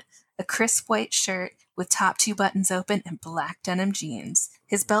on it, a crisp white shirt with top 2 buttons open, and black denim jeans.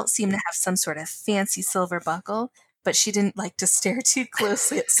 His belt seemed to have some sort of fancy silver buckle, but she didn't like to stare too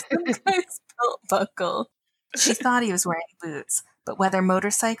closely at some guy's belt buckle. She thought he was wearing boots, but whether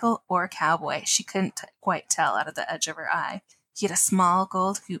motorcycle or cowboy, she couldn't quite tell out of the edge of her eye. He had a small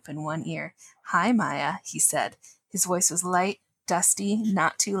gold hoop in one ear. "Hi, Maya," he said. His voice was light, dusty,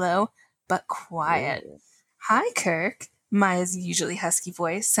 not too low, but quiet. Whoa. "Hi, Kirk." Maya's usually husky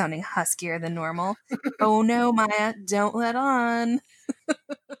voice sounding huskier than normal. "Oh no, Maya, don't let on."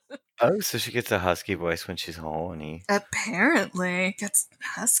 Oh, so she gets a husky voice when she's horny. Apparently, gets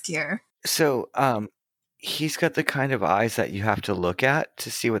huskier. So, he's got the kind of eyes that you have to look at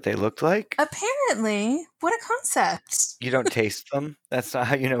to see what they look like. Apparently, what a concept. You don't taste them. That's not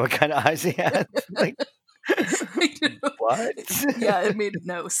how you know what kind of eyes he has. Like, what? Yeah, it made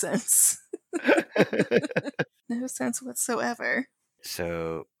no sense. No sense whatsoever.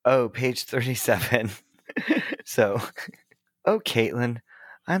 So, page 37. Caitlin,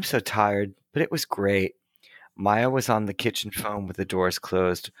 I'm so tired, but it was great. Maya was on the kitchen phone with the doors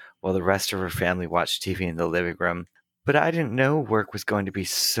closed while the rest of her family watched TV in the living room. But I didn't know work was going to be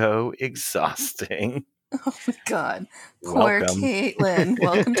so exhausting. Oh my God. Poor Welcome. Caitlin.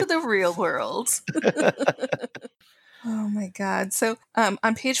 Welcome to the real world. Oh my God. So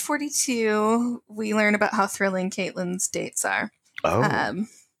on page 42, we learn about how thrilling Caitlin's dates are. Oh, Um,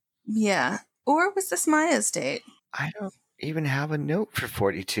 yeah. Or was this Maya's date? I don't even have a note for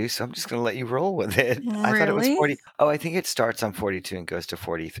 42, so I'm just going to let you roll with it. I thought it was Really? 40. Oh, I think it starts on 42 and goes to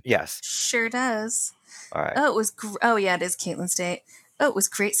 43. Yes. Sure does. All right. Oh, it was. Oh, yeah, it is Caitlin's date. Oh, it was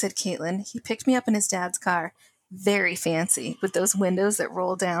great, said Caitlin. He picked me up in his dad's car. Very fancy, with those windows that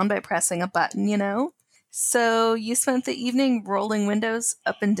roll down by pressing a button, you know? So you spent the evening rolling windows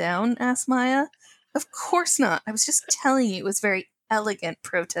up and down? Asked Maya. Of course not. I was just telling you it was very elegant,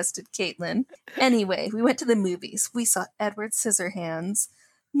 protested Caitlin. Anyway, we went to the movies. We saw Edward Scissorhands.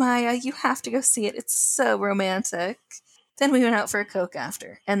 Maya, you have to go see it. It's so romantic. Then we went out for a Coke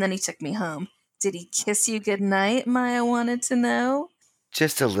after, and then he took me home. Did he kiss you goodnight? Maya wanted to know.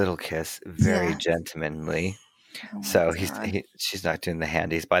 Just a little kiss, very Yeah. gentlemanly. Oh my So God. she's not doing the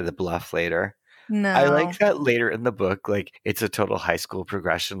handies by the bluff later. No. I like that later in the book, like it's a total high school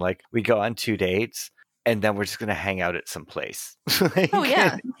progression. Like we go on 2 dates and then we're just gonna hang out at some place. Like, Oh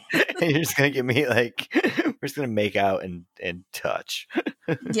yeah. and you're just gonna give me like we're just gonna make out and touch.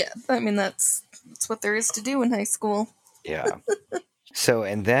 Yeah. I mean that's what there is to do in high school. Yeah. So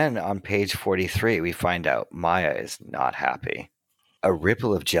and then on page 43 we find out Maya is not happy. A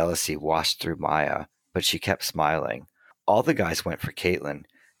ripple of jealousy washed through Maya, but she kept smiling. All the guys went for Caitlin.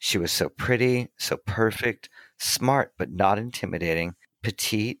 She was so pretty, so perfect, smart but not intimidating,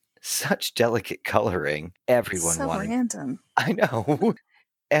 petite, such delicate coloring. Everyone So wanted. random. I know.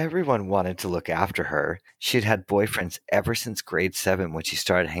 Everyone wanted to look after her. She'd had boyfriends ever since grade 7 when she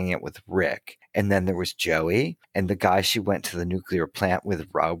started hanging out with Rick. And then there was Joey and the guy she went to the nuclear plant with,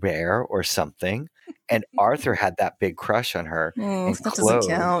 Robert or something. And Arthur had that big crush on her. Oh, And that doesn't Chloe.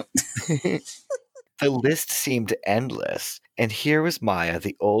 count. The list seemed endless. And here was Maya,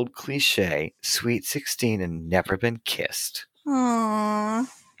 the old cliche, sweet 16 and never been kissed. Aww.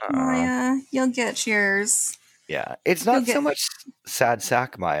 Maya, you'll get yours. Yeah. It's You'll not so get- much sad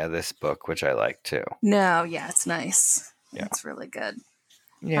sack Maya, this book, which I like too. No, yeah, it's nice. Yeah. It's really good.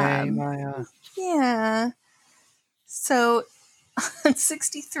 Yay, Maya. Yeah. So on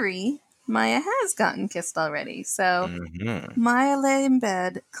 63, Maya has gotten kissed already. So Mhm. Maya lay in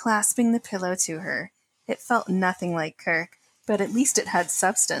bed, clasping the pillow to her. It felt nothing like Kirk, but at least it had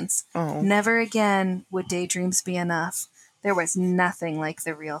substance. Oh. Never again would daydreams be enough. There was nothing like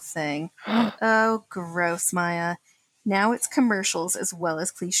the real thing. Oh, gross, Maya. Now it's commercials as well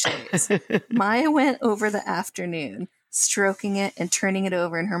as cliches. Maya went over the afternoon, stroking it and turning it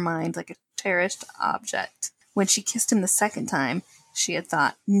over in her mind like a cherished object. When she kissed him the second time, she had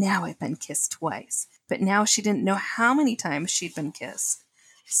thought, now I've been kissed twice. But now she didn't know how many times she'd been kissed.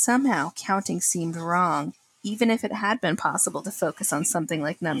 Somehow, counting seemed wrong, even if it had been possible to focus on something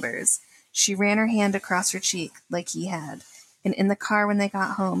like numbers. She ran her hand across her cheek like he had, and in the car when they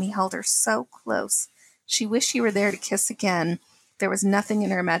got home, he held her so close. She wished he were there to kiss again. There was nothing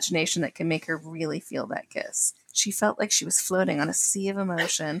in her imagination that could make her really feel that kiss. She felt like she was floating on a sea of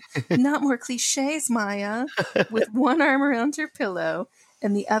emotion. Not more cliches, Maya. With one arm around her pillow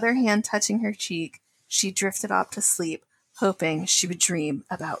and the other hand touching her cheek, she drifted off to sleep, hoping she would dream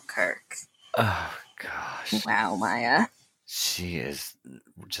about Kirk. Oh, gosh. Wow, Maya. She is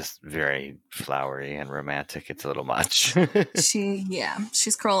just very flowery and romantic. It's a little much.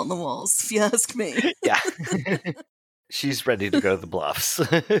 She's crawling the walls, if you ask me. Yeah. She's ready to go to the bluffs.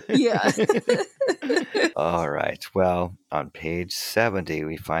 Yeah. All right. Well, on page 70,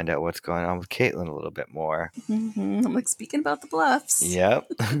 we find out what's going on with Caitlin a little bit more. I'm like, speaking about the bluffs.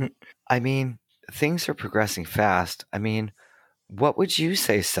 Yep. I mean, things are progressing fast. I mean, what would you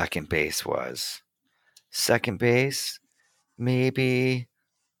say second base was? Second base? Maybe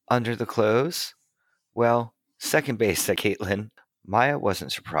under the clothes? Well, second base, said Caitlin. Maya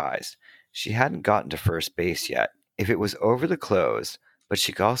wasn't surprised. She hadn't gotten to first base yet. If it was over the clothes, but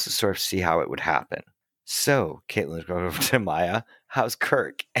she could also sort of see how it would happen. So, Caitlin goes over to Maya. How's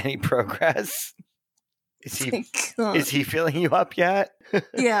Kirk? Any progress? Is he filling you up yet?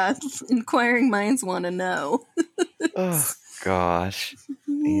 Yeah, inquiring minds want to know. Oh, gosh.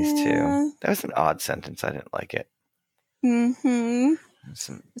 These two. That was an odd sentence. I didn't like it. Mm-hmm.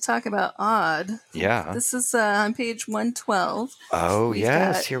 Some, Talk about odd. yeah. This is on page 112. Oh, We've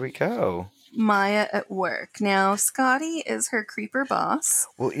yes. got- Here we go. Maya at work. Now, Scotty is her creeper boss.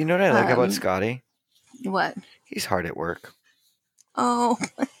 Well, you know what I like about Um, Scotty? What? He's hard at work. Oh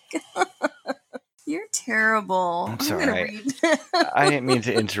my god. You're terrible. I'm gonna sorry. read. I didn't mean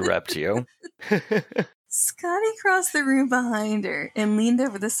to interrupt you. Scotty crossed the room behind her and leaned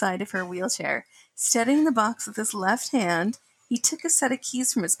over the side of her wheelchair. Steadying the box with his left hand, he took a set of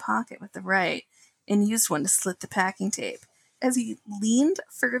keys from his pocket with the right. and used one to slit the packing tape. As he leaned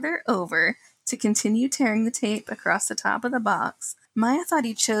further over to continue tearing the tape across the top of the box, Maya thought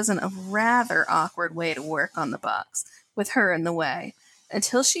he'd chosen a rather awkward way to work on the box, with her in the way,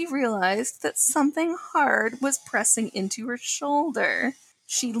 until she realized that something hard was pressing into her shoulder.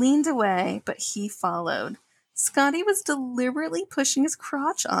 She leaned away, but he followed. Scotty was deliberately pushing his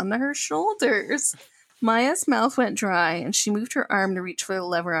crotch onto her shoulders. Maya's mouth went dry, and she moved her arm to reach for the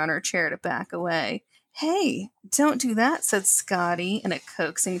lever on her chair to back away. "Hey, don't do that," said Scotty in a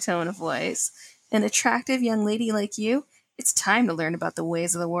coaxing tone of voice. "An attractive young lady like you, it's time to learn about the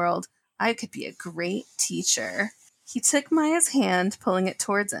ways of the world. I could be a great teacher." He took Maya's hand, pulling it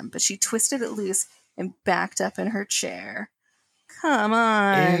towards him, but she twisted it loose and backed up in her chair. "Come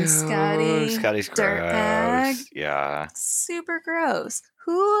on, Ew, Scotty. Scotty's Dirtbag. gross. Yeah. Super gross.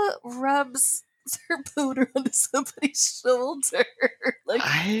 Who rubs their booter onto somebody's shoulder? Like,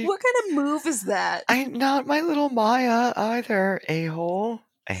 what kind of move is that? Not my little Maya either, a-hole.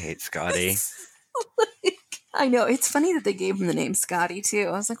 I hate Scotty. I know. It's funny that they gave him the name Scotty, too.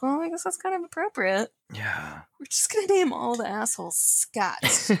 I was like, well, I guess that's kind of appropriate. Yeah. We're just going to name all the assholes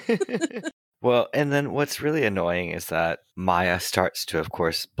Scott. Well, and then what's really annoying is that Maya starts to, of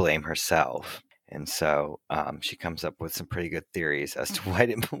course, blame herself. And so she comes up with some pretty good theories as to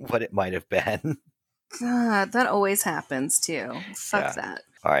what it might have been. God, that always happens, too. Fuck that.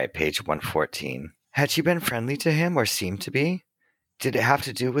 All right, page 114. Had she been friendly to him or seemed to be? Did it have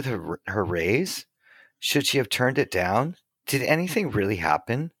to do with her raise? Should she have turned it down? Did anything really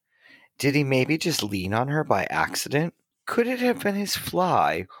happen? Did he maybe just lean on her by accident? Could it have been his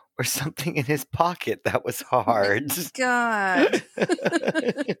fly or something in his pocket that was hard? Oh God.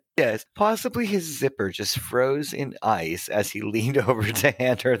 Yes, possibly his zipper just froze in ice as he leaned over to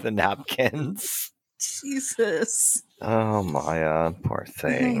hand her the napkins. Jesus. Oh, Maya, poor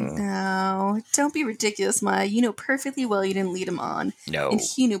thing. No, don't be ridiculous, Maya. You know perfectly well you didn't lead him on. No. And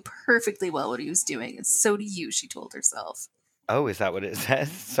he knew perfectly well what he was doing, and so do you, she told herself. Oh, is that what it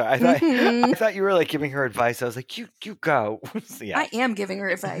says? Sorry, I thought you were like giving her advice. I was like, you go. So, yeah. I am giving her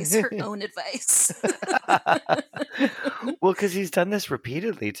advice, her own advice. Well, because he's done this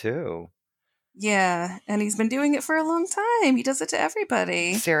repeatedly, too. Yeah, and he's been doing it for a long time. He does it to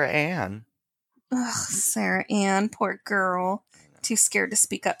everybody. Sarah Ann. Ugh, Sarah Ann, poor girl. Too scared to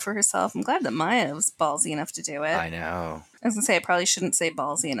speak up for herself. I'm glad that Maya was ballsy enough to do it. I know. I was going to say, I probably shouldn't say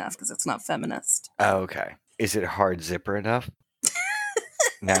ballsy enough because it's not feminist. Oh, okay. Is it hard zipper enough?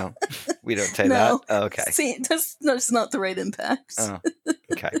 No? We don't say No. that? Oh, okay. See, that's not the right impact. Oh,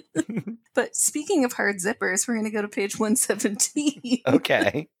 okay. But speaking of hard zippers, we're going to go to page 117.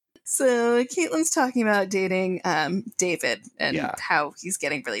 Okay. So Caitlin's talking about dating David and Yeah. how he's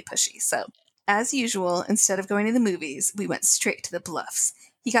getting really pushy. So, as usual, instead of going to the movies, we went straight to the Bluffs.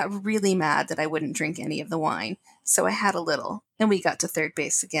 He got really mad that I wouldn't drink any of the wine, so I had a little, and we got to third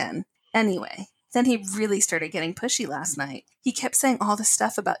base again. Anyway, then he really started getting pushy last night. He kept saying all this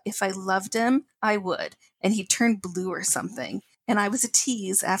stuff about if I loved him, I would, and he'd turn blue or something. And I was a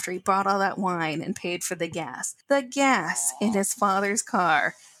tease after he bought all that wine and paid for the gas. The gas in his father's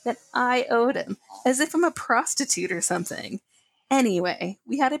car that I owed him, as if I'm a prostitute or something. Anyway,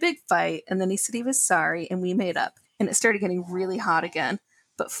 we had a big fight, and then he said he was sorry, and we made up, and it started getting really hot again.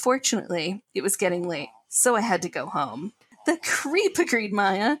 But fortunately, it was getting late, so I had to go home. The creep, agreed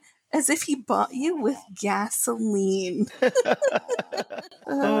Maya, as if he bought you with gasoline.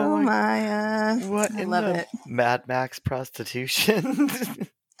 Oh, Maya. What I in love the it. Mad Max prostitution?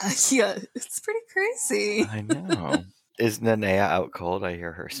 Yeah, it's pretty crazy. I know. Is Nanea out cold? I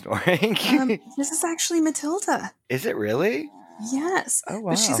hear her snoring. This is actually Matilda. Is it really? Yes. Oh,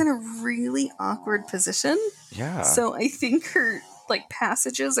 wow. But she's in a really awkward position. Yeah. So I think her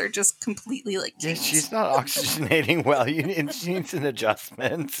passages are just completely Yeah, jinxed. she's not oxygenating well. She needs an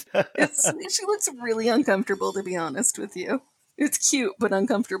adjustment. She looks really uncomfortable, to be honest with you. It's cute, but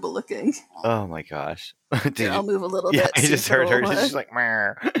uncomfortable looking. Oh my gosh. Here, I'll move a little Yeah, bit. I so just you heard her. don't She's like,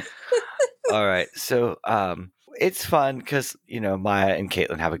 Meh. All right. So it's fun because, Maya and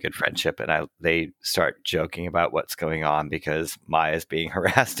Caitlin have a good friendship, and they start joking about what's going on because Maya's being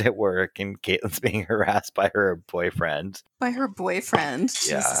harassed at work and Caitlin's being harassed by her boyfriend. By her boyfriend.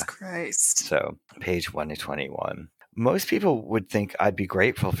 Yeah. Jesus Christ. So page 121. Most people would think I'd be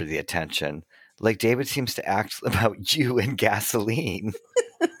grateful for the attention. Like David seems to ask about you and gasoline.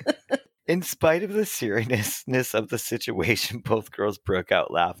 In spite of the seriousness of the situation, both girls broke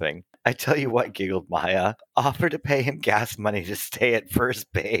out laughing. I tell you what, giggled Maya, offer to pay him gas money to stay at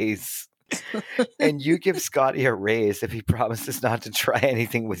first base. And you give Scotty a raise if he promises not to try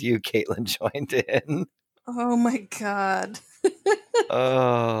anything with you, Caitlin joined in. Oh my God.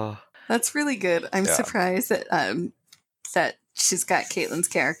 Oh. That's really good. I'm Yeah. surprised that she's got Caitlin's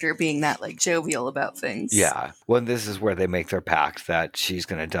character being that like jovial about things. Yeah. Well, this is where they make their pact that she's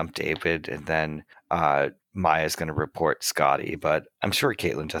going to dump David, and then Maya's going to report Scotty. But I'm sure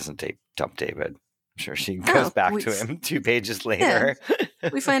Caitlin doesn't dump David. I'm sure she goes back to him 2 pages later.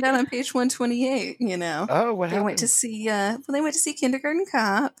 We find out on page 128. Oh, what they happened? went to see. They went to see Kindergarten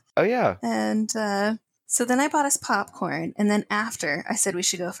Cop, Oh, yeah. and so then I bought us popcorn, and then after I said we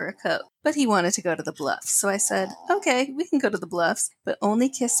should go for a Coke, but he wanted to go to the Bluffs, so I said, okay, we can go to the Bluffs, but only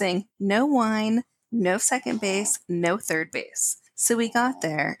kissing, no wine, no second base, no third base. So we got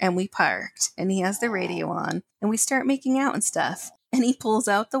there and we parked, and he has the radio on, and we start making out and stuff, and he pulls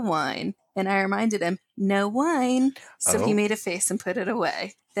out the wine. And I reminded him, no wine. So he made a face and put it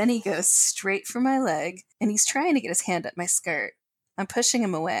away. Then he goes straight for my leg, and he's trying to get his hand up my skirt. I'm pushing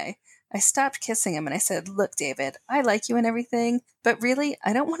him away. I stopped kissing him, and I said, look, David, I like you and everything, but really,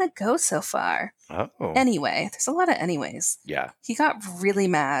 I don't want to go so far. Oh. Anyway, there's a lot of anyways. Yeah. He got really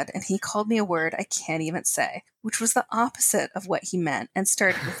mad, and he called me a word I can't even say, which was the opposite of what he meant, and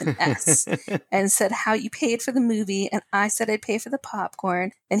started with an S, and said how you paid for the movie, and I said I'd pay for the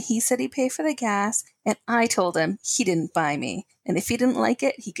popcorn, and he said he'd pay for the gas, and I told him he didn't buy me, and if he didn't like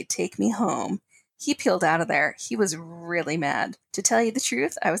it, he could take me home. He peeled out of there. He was really mad. To tell you the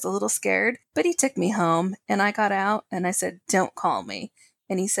truth, I was a little scared, but he took me home, and I got out, and I said, don't call me.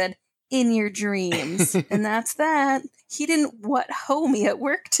 And he said, in your dreams. And that's that. He didn't what-ho me at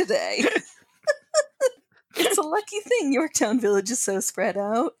work today. It's a lucky thing Yorktown Village is so spread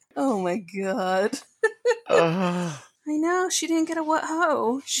out. Oh my god. I know, she didn't get a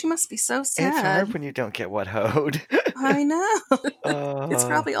what-ho. She must be so sad. It's hard when you don't get what-hoed. I know. It's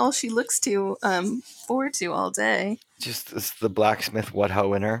probably all she looks forward to all day. Just the blacksmith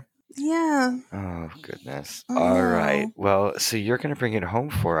what-hoing her. Yeah. Oh, goodness. Oh, all no. right. Well, so you're going to bring it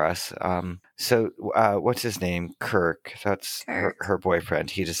home for us. So what's his name? Kirk. That's Kirk. her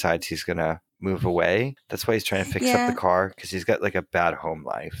boyfriend. He decides he's going to move away. That's why he's trying to fix up Yeah. the car, because he's got like a bad home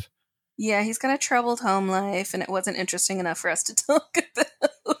life. Yeah, he's got a troubled home life, and it wasn't interesting enough for us to talk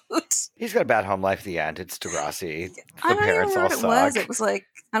about. He's got a bad home life at the end. It's Degrassi. The I don't even parents know all what it suck. was. It was like,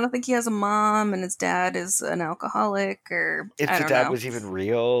 I don't think he has a mom, and his dad is an alcoholic, or If I the don't dad know. was even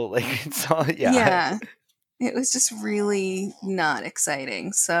real, like it's all, Yeah. It was just really not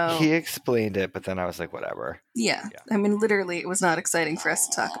exciting. So, He explained it, but then I was like, whatever. yeah. I mean, literally, it was not exciting for us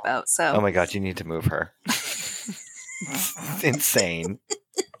to talk about. So, Oh my god, you need to move her. It's insane.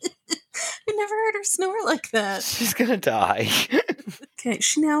 I never heard her snore like that. She's gonna die. Okay,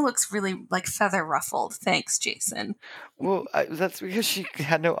 she now looks really like feather ruffled. Thanks, Jason. Well, that's because she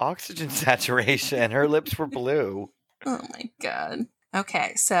had no oxygen saturation. Her lips were blue. Oh my god.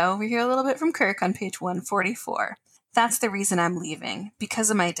 Okay, so we hear a little bit from Kirk on page 144. That's the reason I'm leaving, because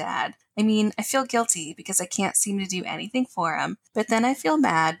of my dad. I mean, I feel guilty because I can't seem to do anything for him, but then I feel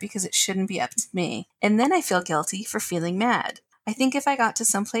mad because it shouldn't be up to me. And then I feel guilty for feeling mad. I think if I got to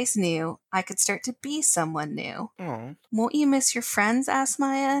someplace new, I could start to be someone new. Oh. Won't you miss your friends? Asked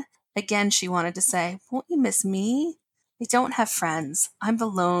Maya. Again, she wanted to say, won't you miss me? I don't have friends. I'm the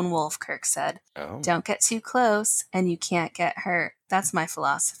lone wolf, Kirk said. Oh. Don't get too close, and you can't get hurt. That's my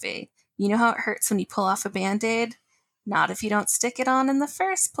philosophy. You know how it hurts when you pull off a Band-Aid? Not if you don't stick it on in the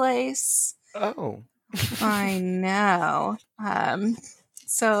first place. Oh. I know.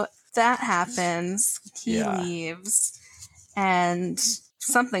 So that happens. He Yeah. leaves, and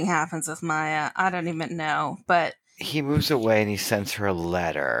something happens with Maya. I don't even know, but He moves away and he sends her a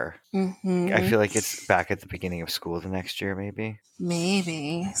letter. mhm. I feel like it's back at the beginning of school the next year, maybe.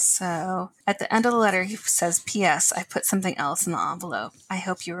 Maybe. So at the end of the letter, he says, P.S. I put something else in the envelope. I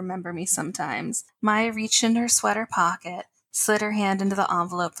hope you remember me sometimes. Maya reached into her sweater pocket, slid her hand into the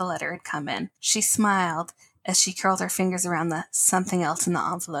envelope the letter had come in. She smiled as she curled her fingers around the something else in the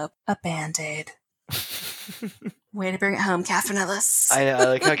envelope. A Band-Aid. Way to bring it home, Catherine Ellis. I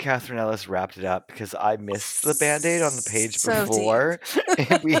like how Catherine Ellis wrapped it up because I missed the Band-Aid on the page So before.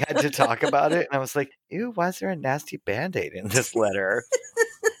 And we had to talk about it. And I was like, ew, why is there a nasty Band-Aid in this letter?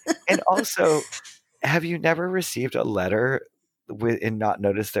 And also, have you never received a letter and not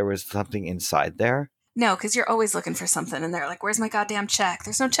noticed there was something inside there? No, because you're always looking for something, and they're like, where's my goddamn check?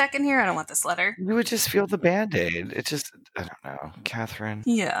 There's no check in here. I don't want this letter. You would just feel the Band-Aid. It just, I don't know. Catherine.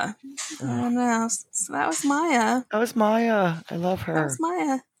 Yeah. I don't know. So that was Maya. That was Maya. I love That her. was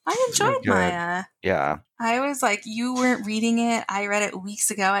Maya. I enjoyed good. Maya. Yeah. I was like, you weren't reading it. I read it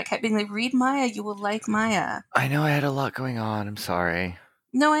weeks ago. I kept being like, read Maya. You will like Maya. I know I had a lot going on. I'm sorry.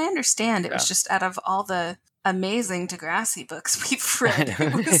 No, I understand. It was Yeah. just out of all the amazing Degrassi books we've read.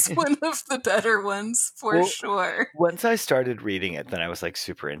 It was one of the better ones, for sure. Once I started reading it, then I was like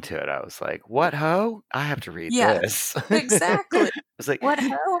super into it. I was like, what ho? I have to read this. Exactly. I was like, what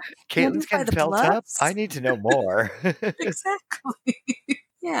ho? Caitlin's getting felt up? I need to know more. Exactly.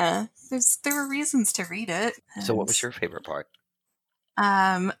 Yeah, there were reasons to read it. So what was your favorite part?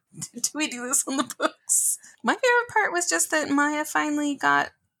 Do we do this on the books? My favorite part was just that Maya finally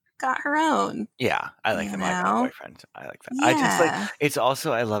got her own. Yeah, I like the Maya boyfriend. I like that. Yeah. I just like it's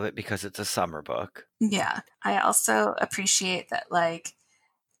also I love it because it's a summer book. Yeah. I also appreciate that like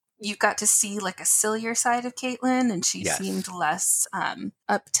you got to see like a sillier side of Caitlin, and she seemed less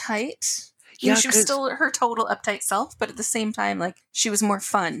uptight. Yeah, she was still her total uptight self, but at the same time, like she was more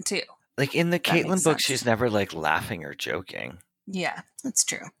fun too. Like in the Caitlin book, she's never like laughing or joking. Yeah, that's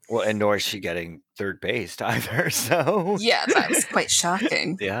true. Well, and nor is she getting third based either. So yeah, that was quite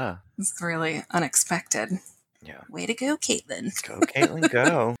shocking. Yeah, it's really unexpected. Yeah, way to go, Caitlin. Go, Caitlin,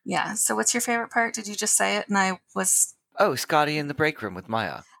 go. Yeah. So, what's your favorite part? Did you just say it? And I was. Oh, Scotty in the break room with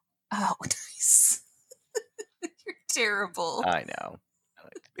Maya. Oh, nice. You're terrible. I know. I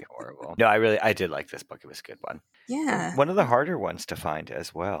like to be horrible. No, I did like this book. It was a good one. Yeah. One of the harder ones to find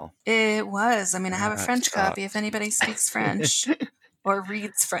as well. It was. I mean, I have a French copy if anybody speaks French or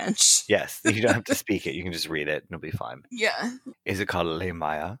reads French. Yes, you don't have to speak it. You can just read it and it'll be fine. Yeah. Is it called Les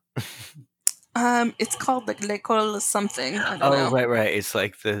Maya? It's called like L'École something. I don't know. Right. It's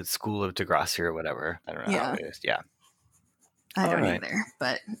like the School of Degrassi or whatever. I don't know how it is. Yeah. I don't either,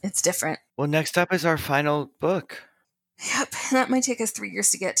 but it's different. Well, next up is our final book. Yep, that might take us 3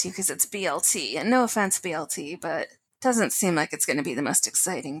 years to get to because it's BLT. And no offense, BLT, but it doesn't seem like it's going to be the most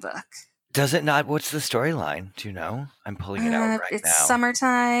exciting book. Does it not? What's the storyline? Do you know? I'm pulling it out right now. It's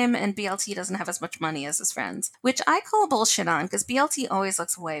summertime, and BLT doesn't have as much money as his friends, which I call bullshit on because BLT always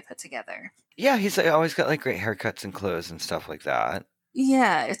looks way put together. Yeah, he's like, always got like great haircuts and clothes and stuff like that.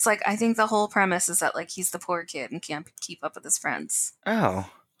 Yeah, it's like I think the whole premise is that like he's the poor kid and can't keep up with his friends. Oh.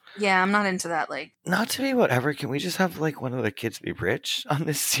 Yeah, I'm not into that. Like, not to be whatever. Can we just have like one of the kids be rich on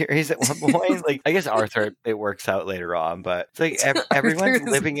this series at one point? Like, I guess Arthur, it works out later on, but it's like everyone's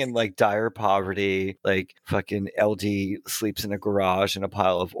living in like dire poverty. Like, fucking LD sleeps in a garage in a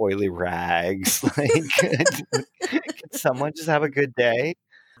pile of oily rags. Like, can someone just have a good day?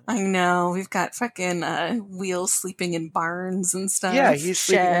 I know. We've got fucking Wheel sleeping in barns and stuff. Yeah, he's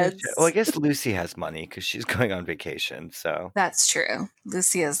sheds. Sleeping in well, I guess Lucy has money because she's going on vacation, so. That's true.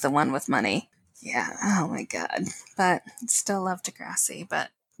 Lucy is the one with money. Yeah. Oh, my God. But still love Degrassi,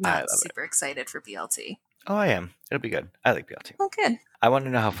 but not super excited for BLT. Oh, I am. It'll be good. I like BLT. Oh, good. I want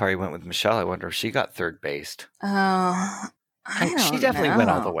to know how far he went with Michelle. I wonder if she got third based. Oh, she definitely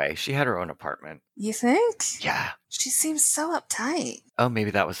went all the way. She had her own apartment. You think? Yeah. She seems so uptight. Oh, maybe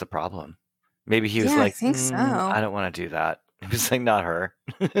that was the problem. Maybe he was like, I think so. I don't want to do that. It was like, not her.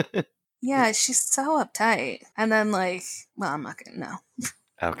 Yeah, she's so uptight. And then like, well, I'm not going to know.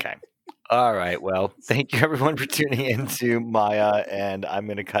 Okay. All right. Well, thank you everyone for tuning in to Maya, and I'm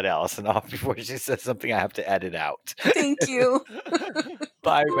going to cut Allison off before she says something I have to edit out. Thank you.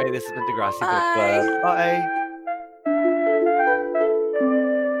 Bye, everybody. This has been Degrassi Book Club. Bye.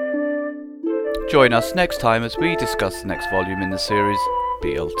 Join us next time as we discuss the next volume in the series,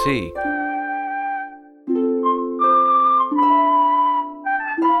 BLT.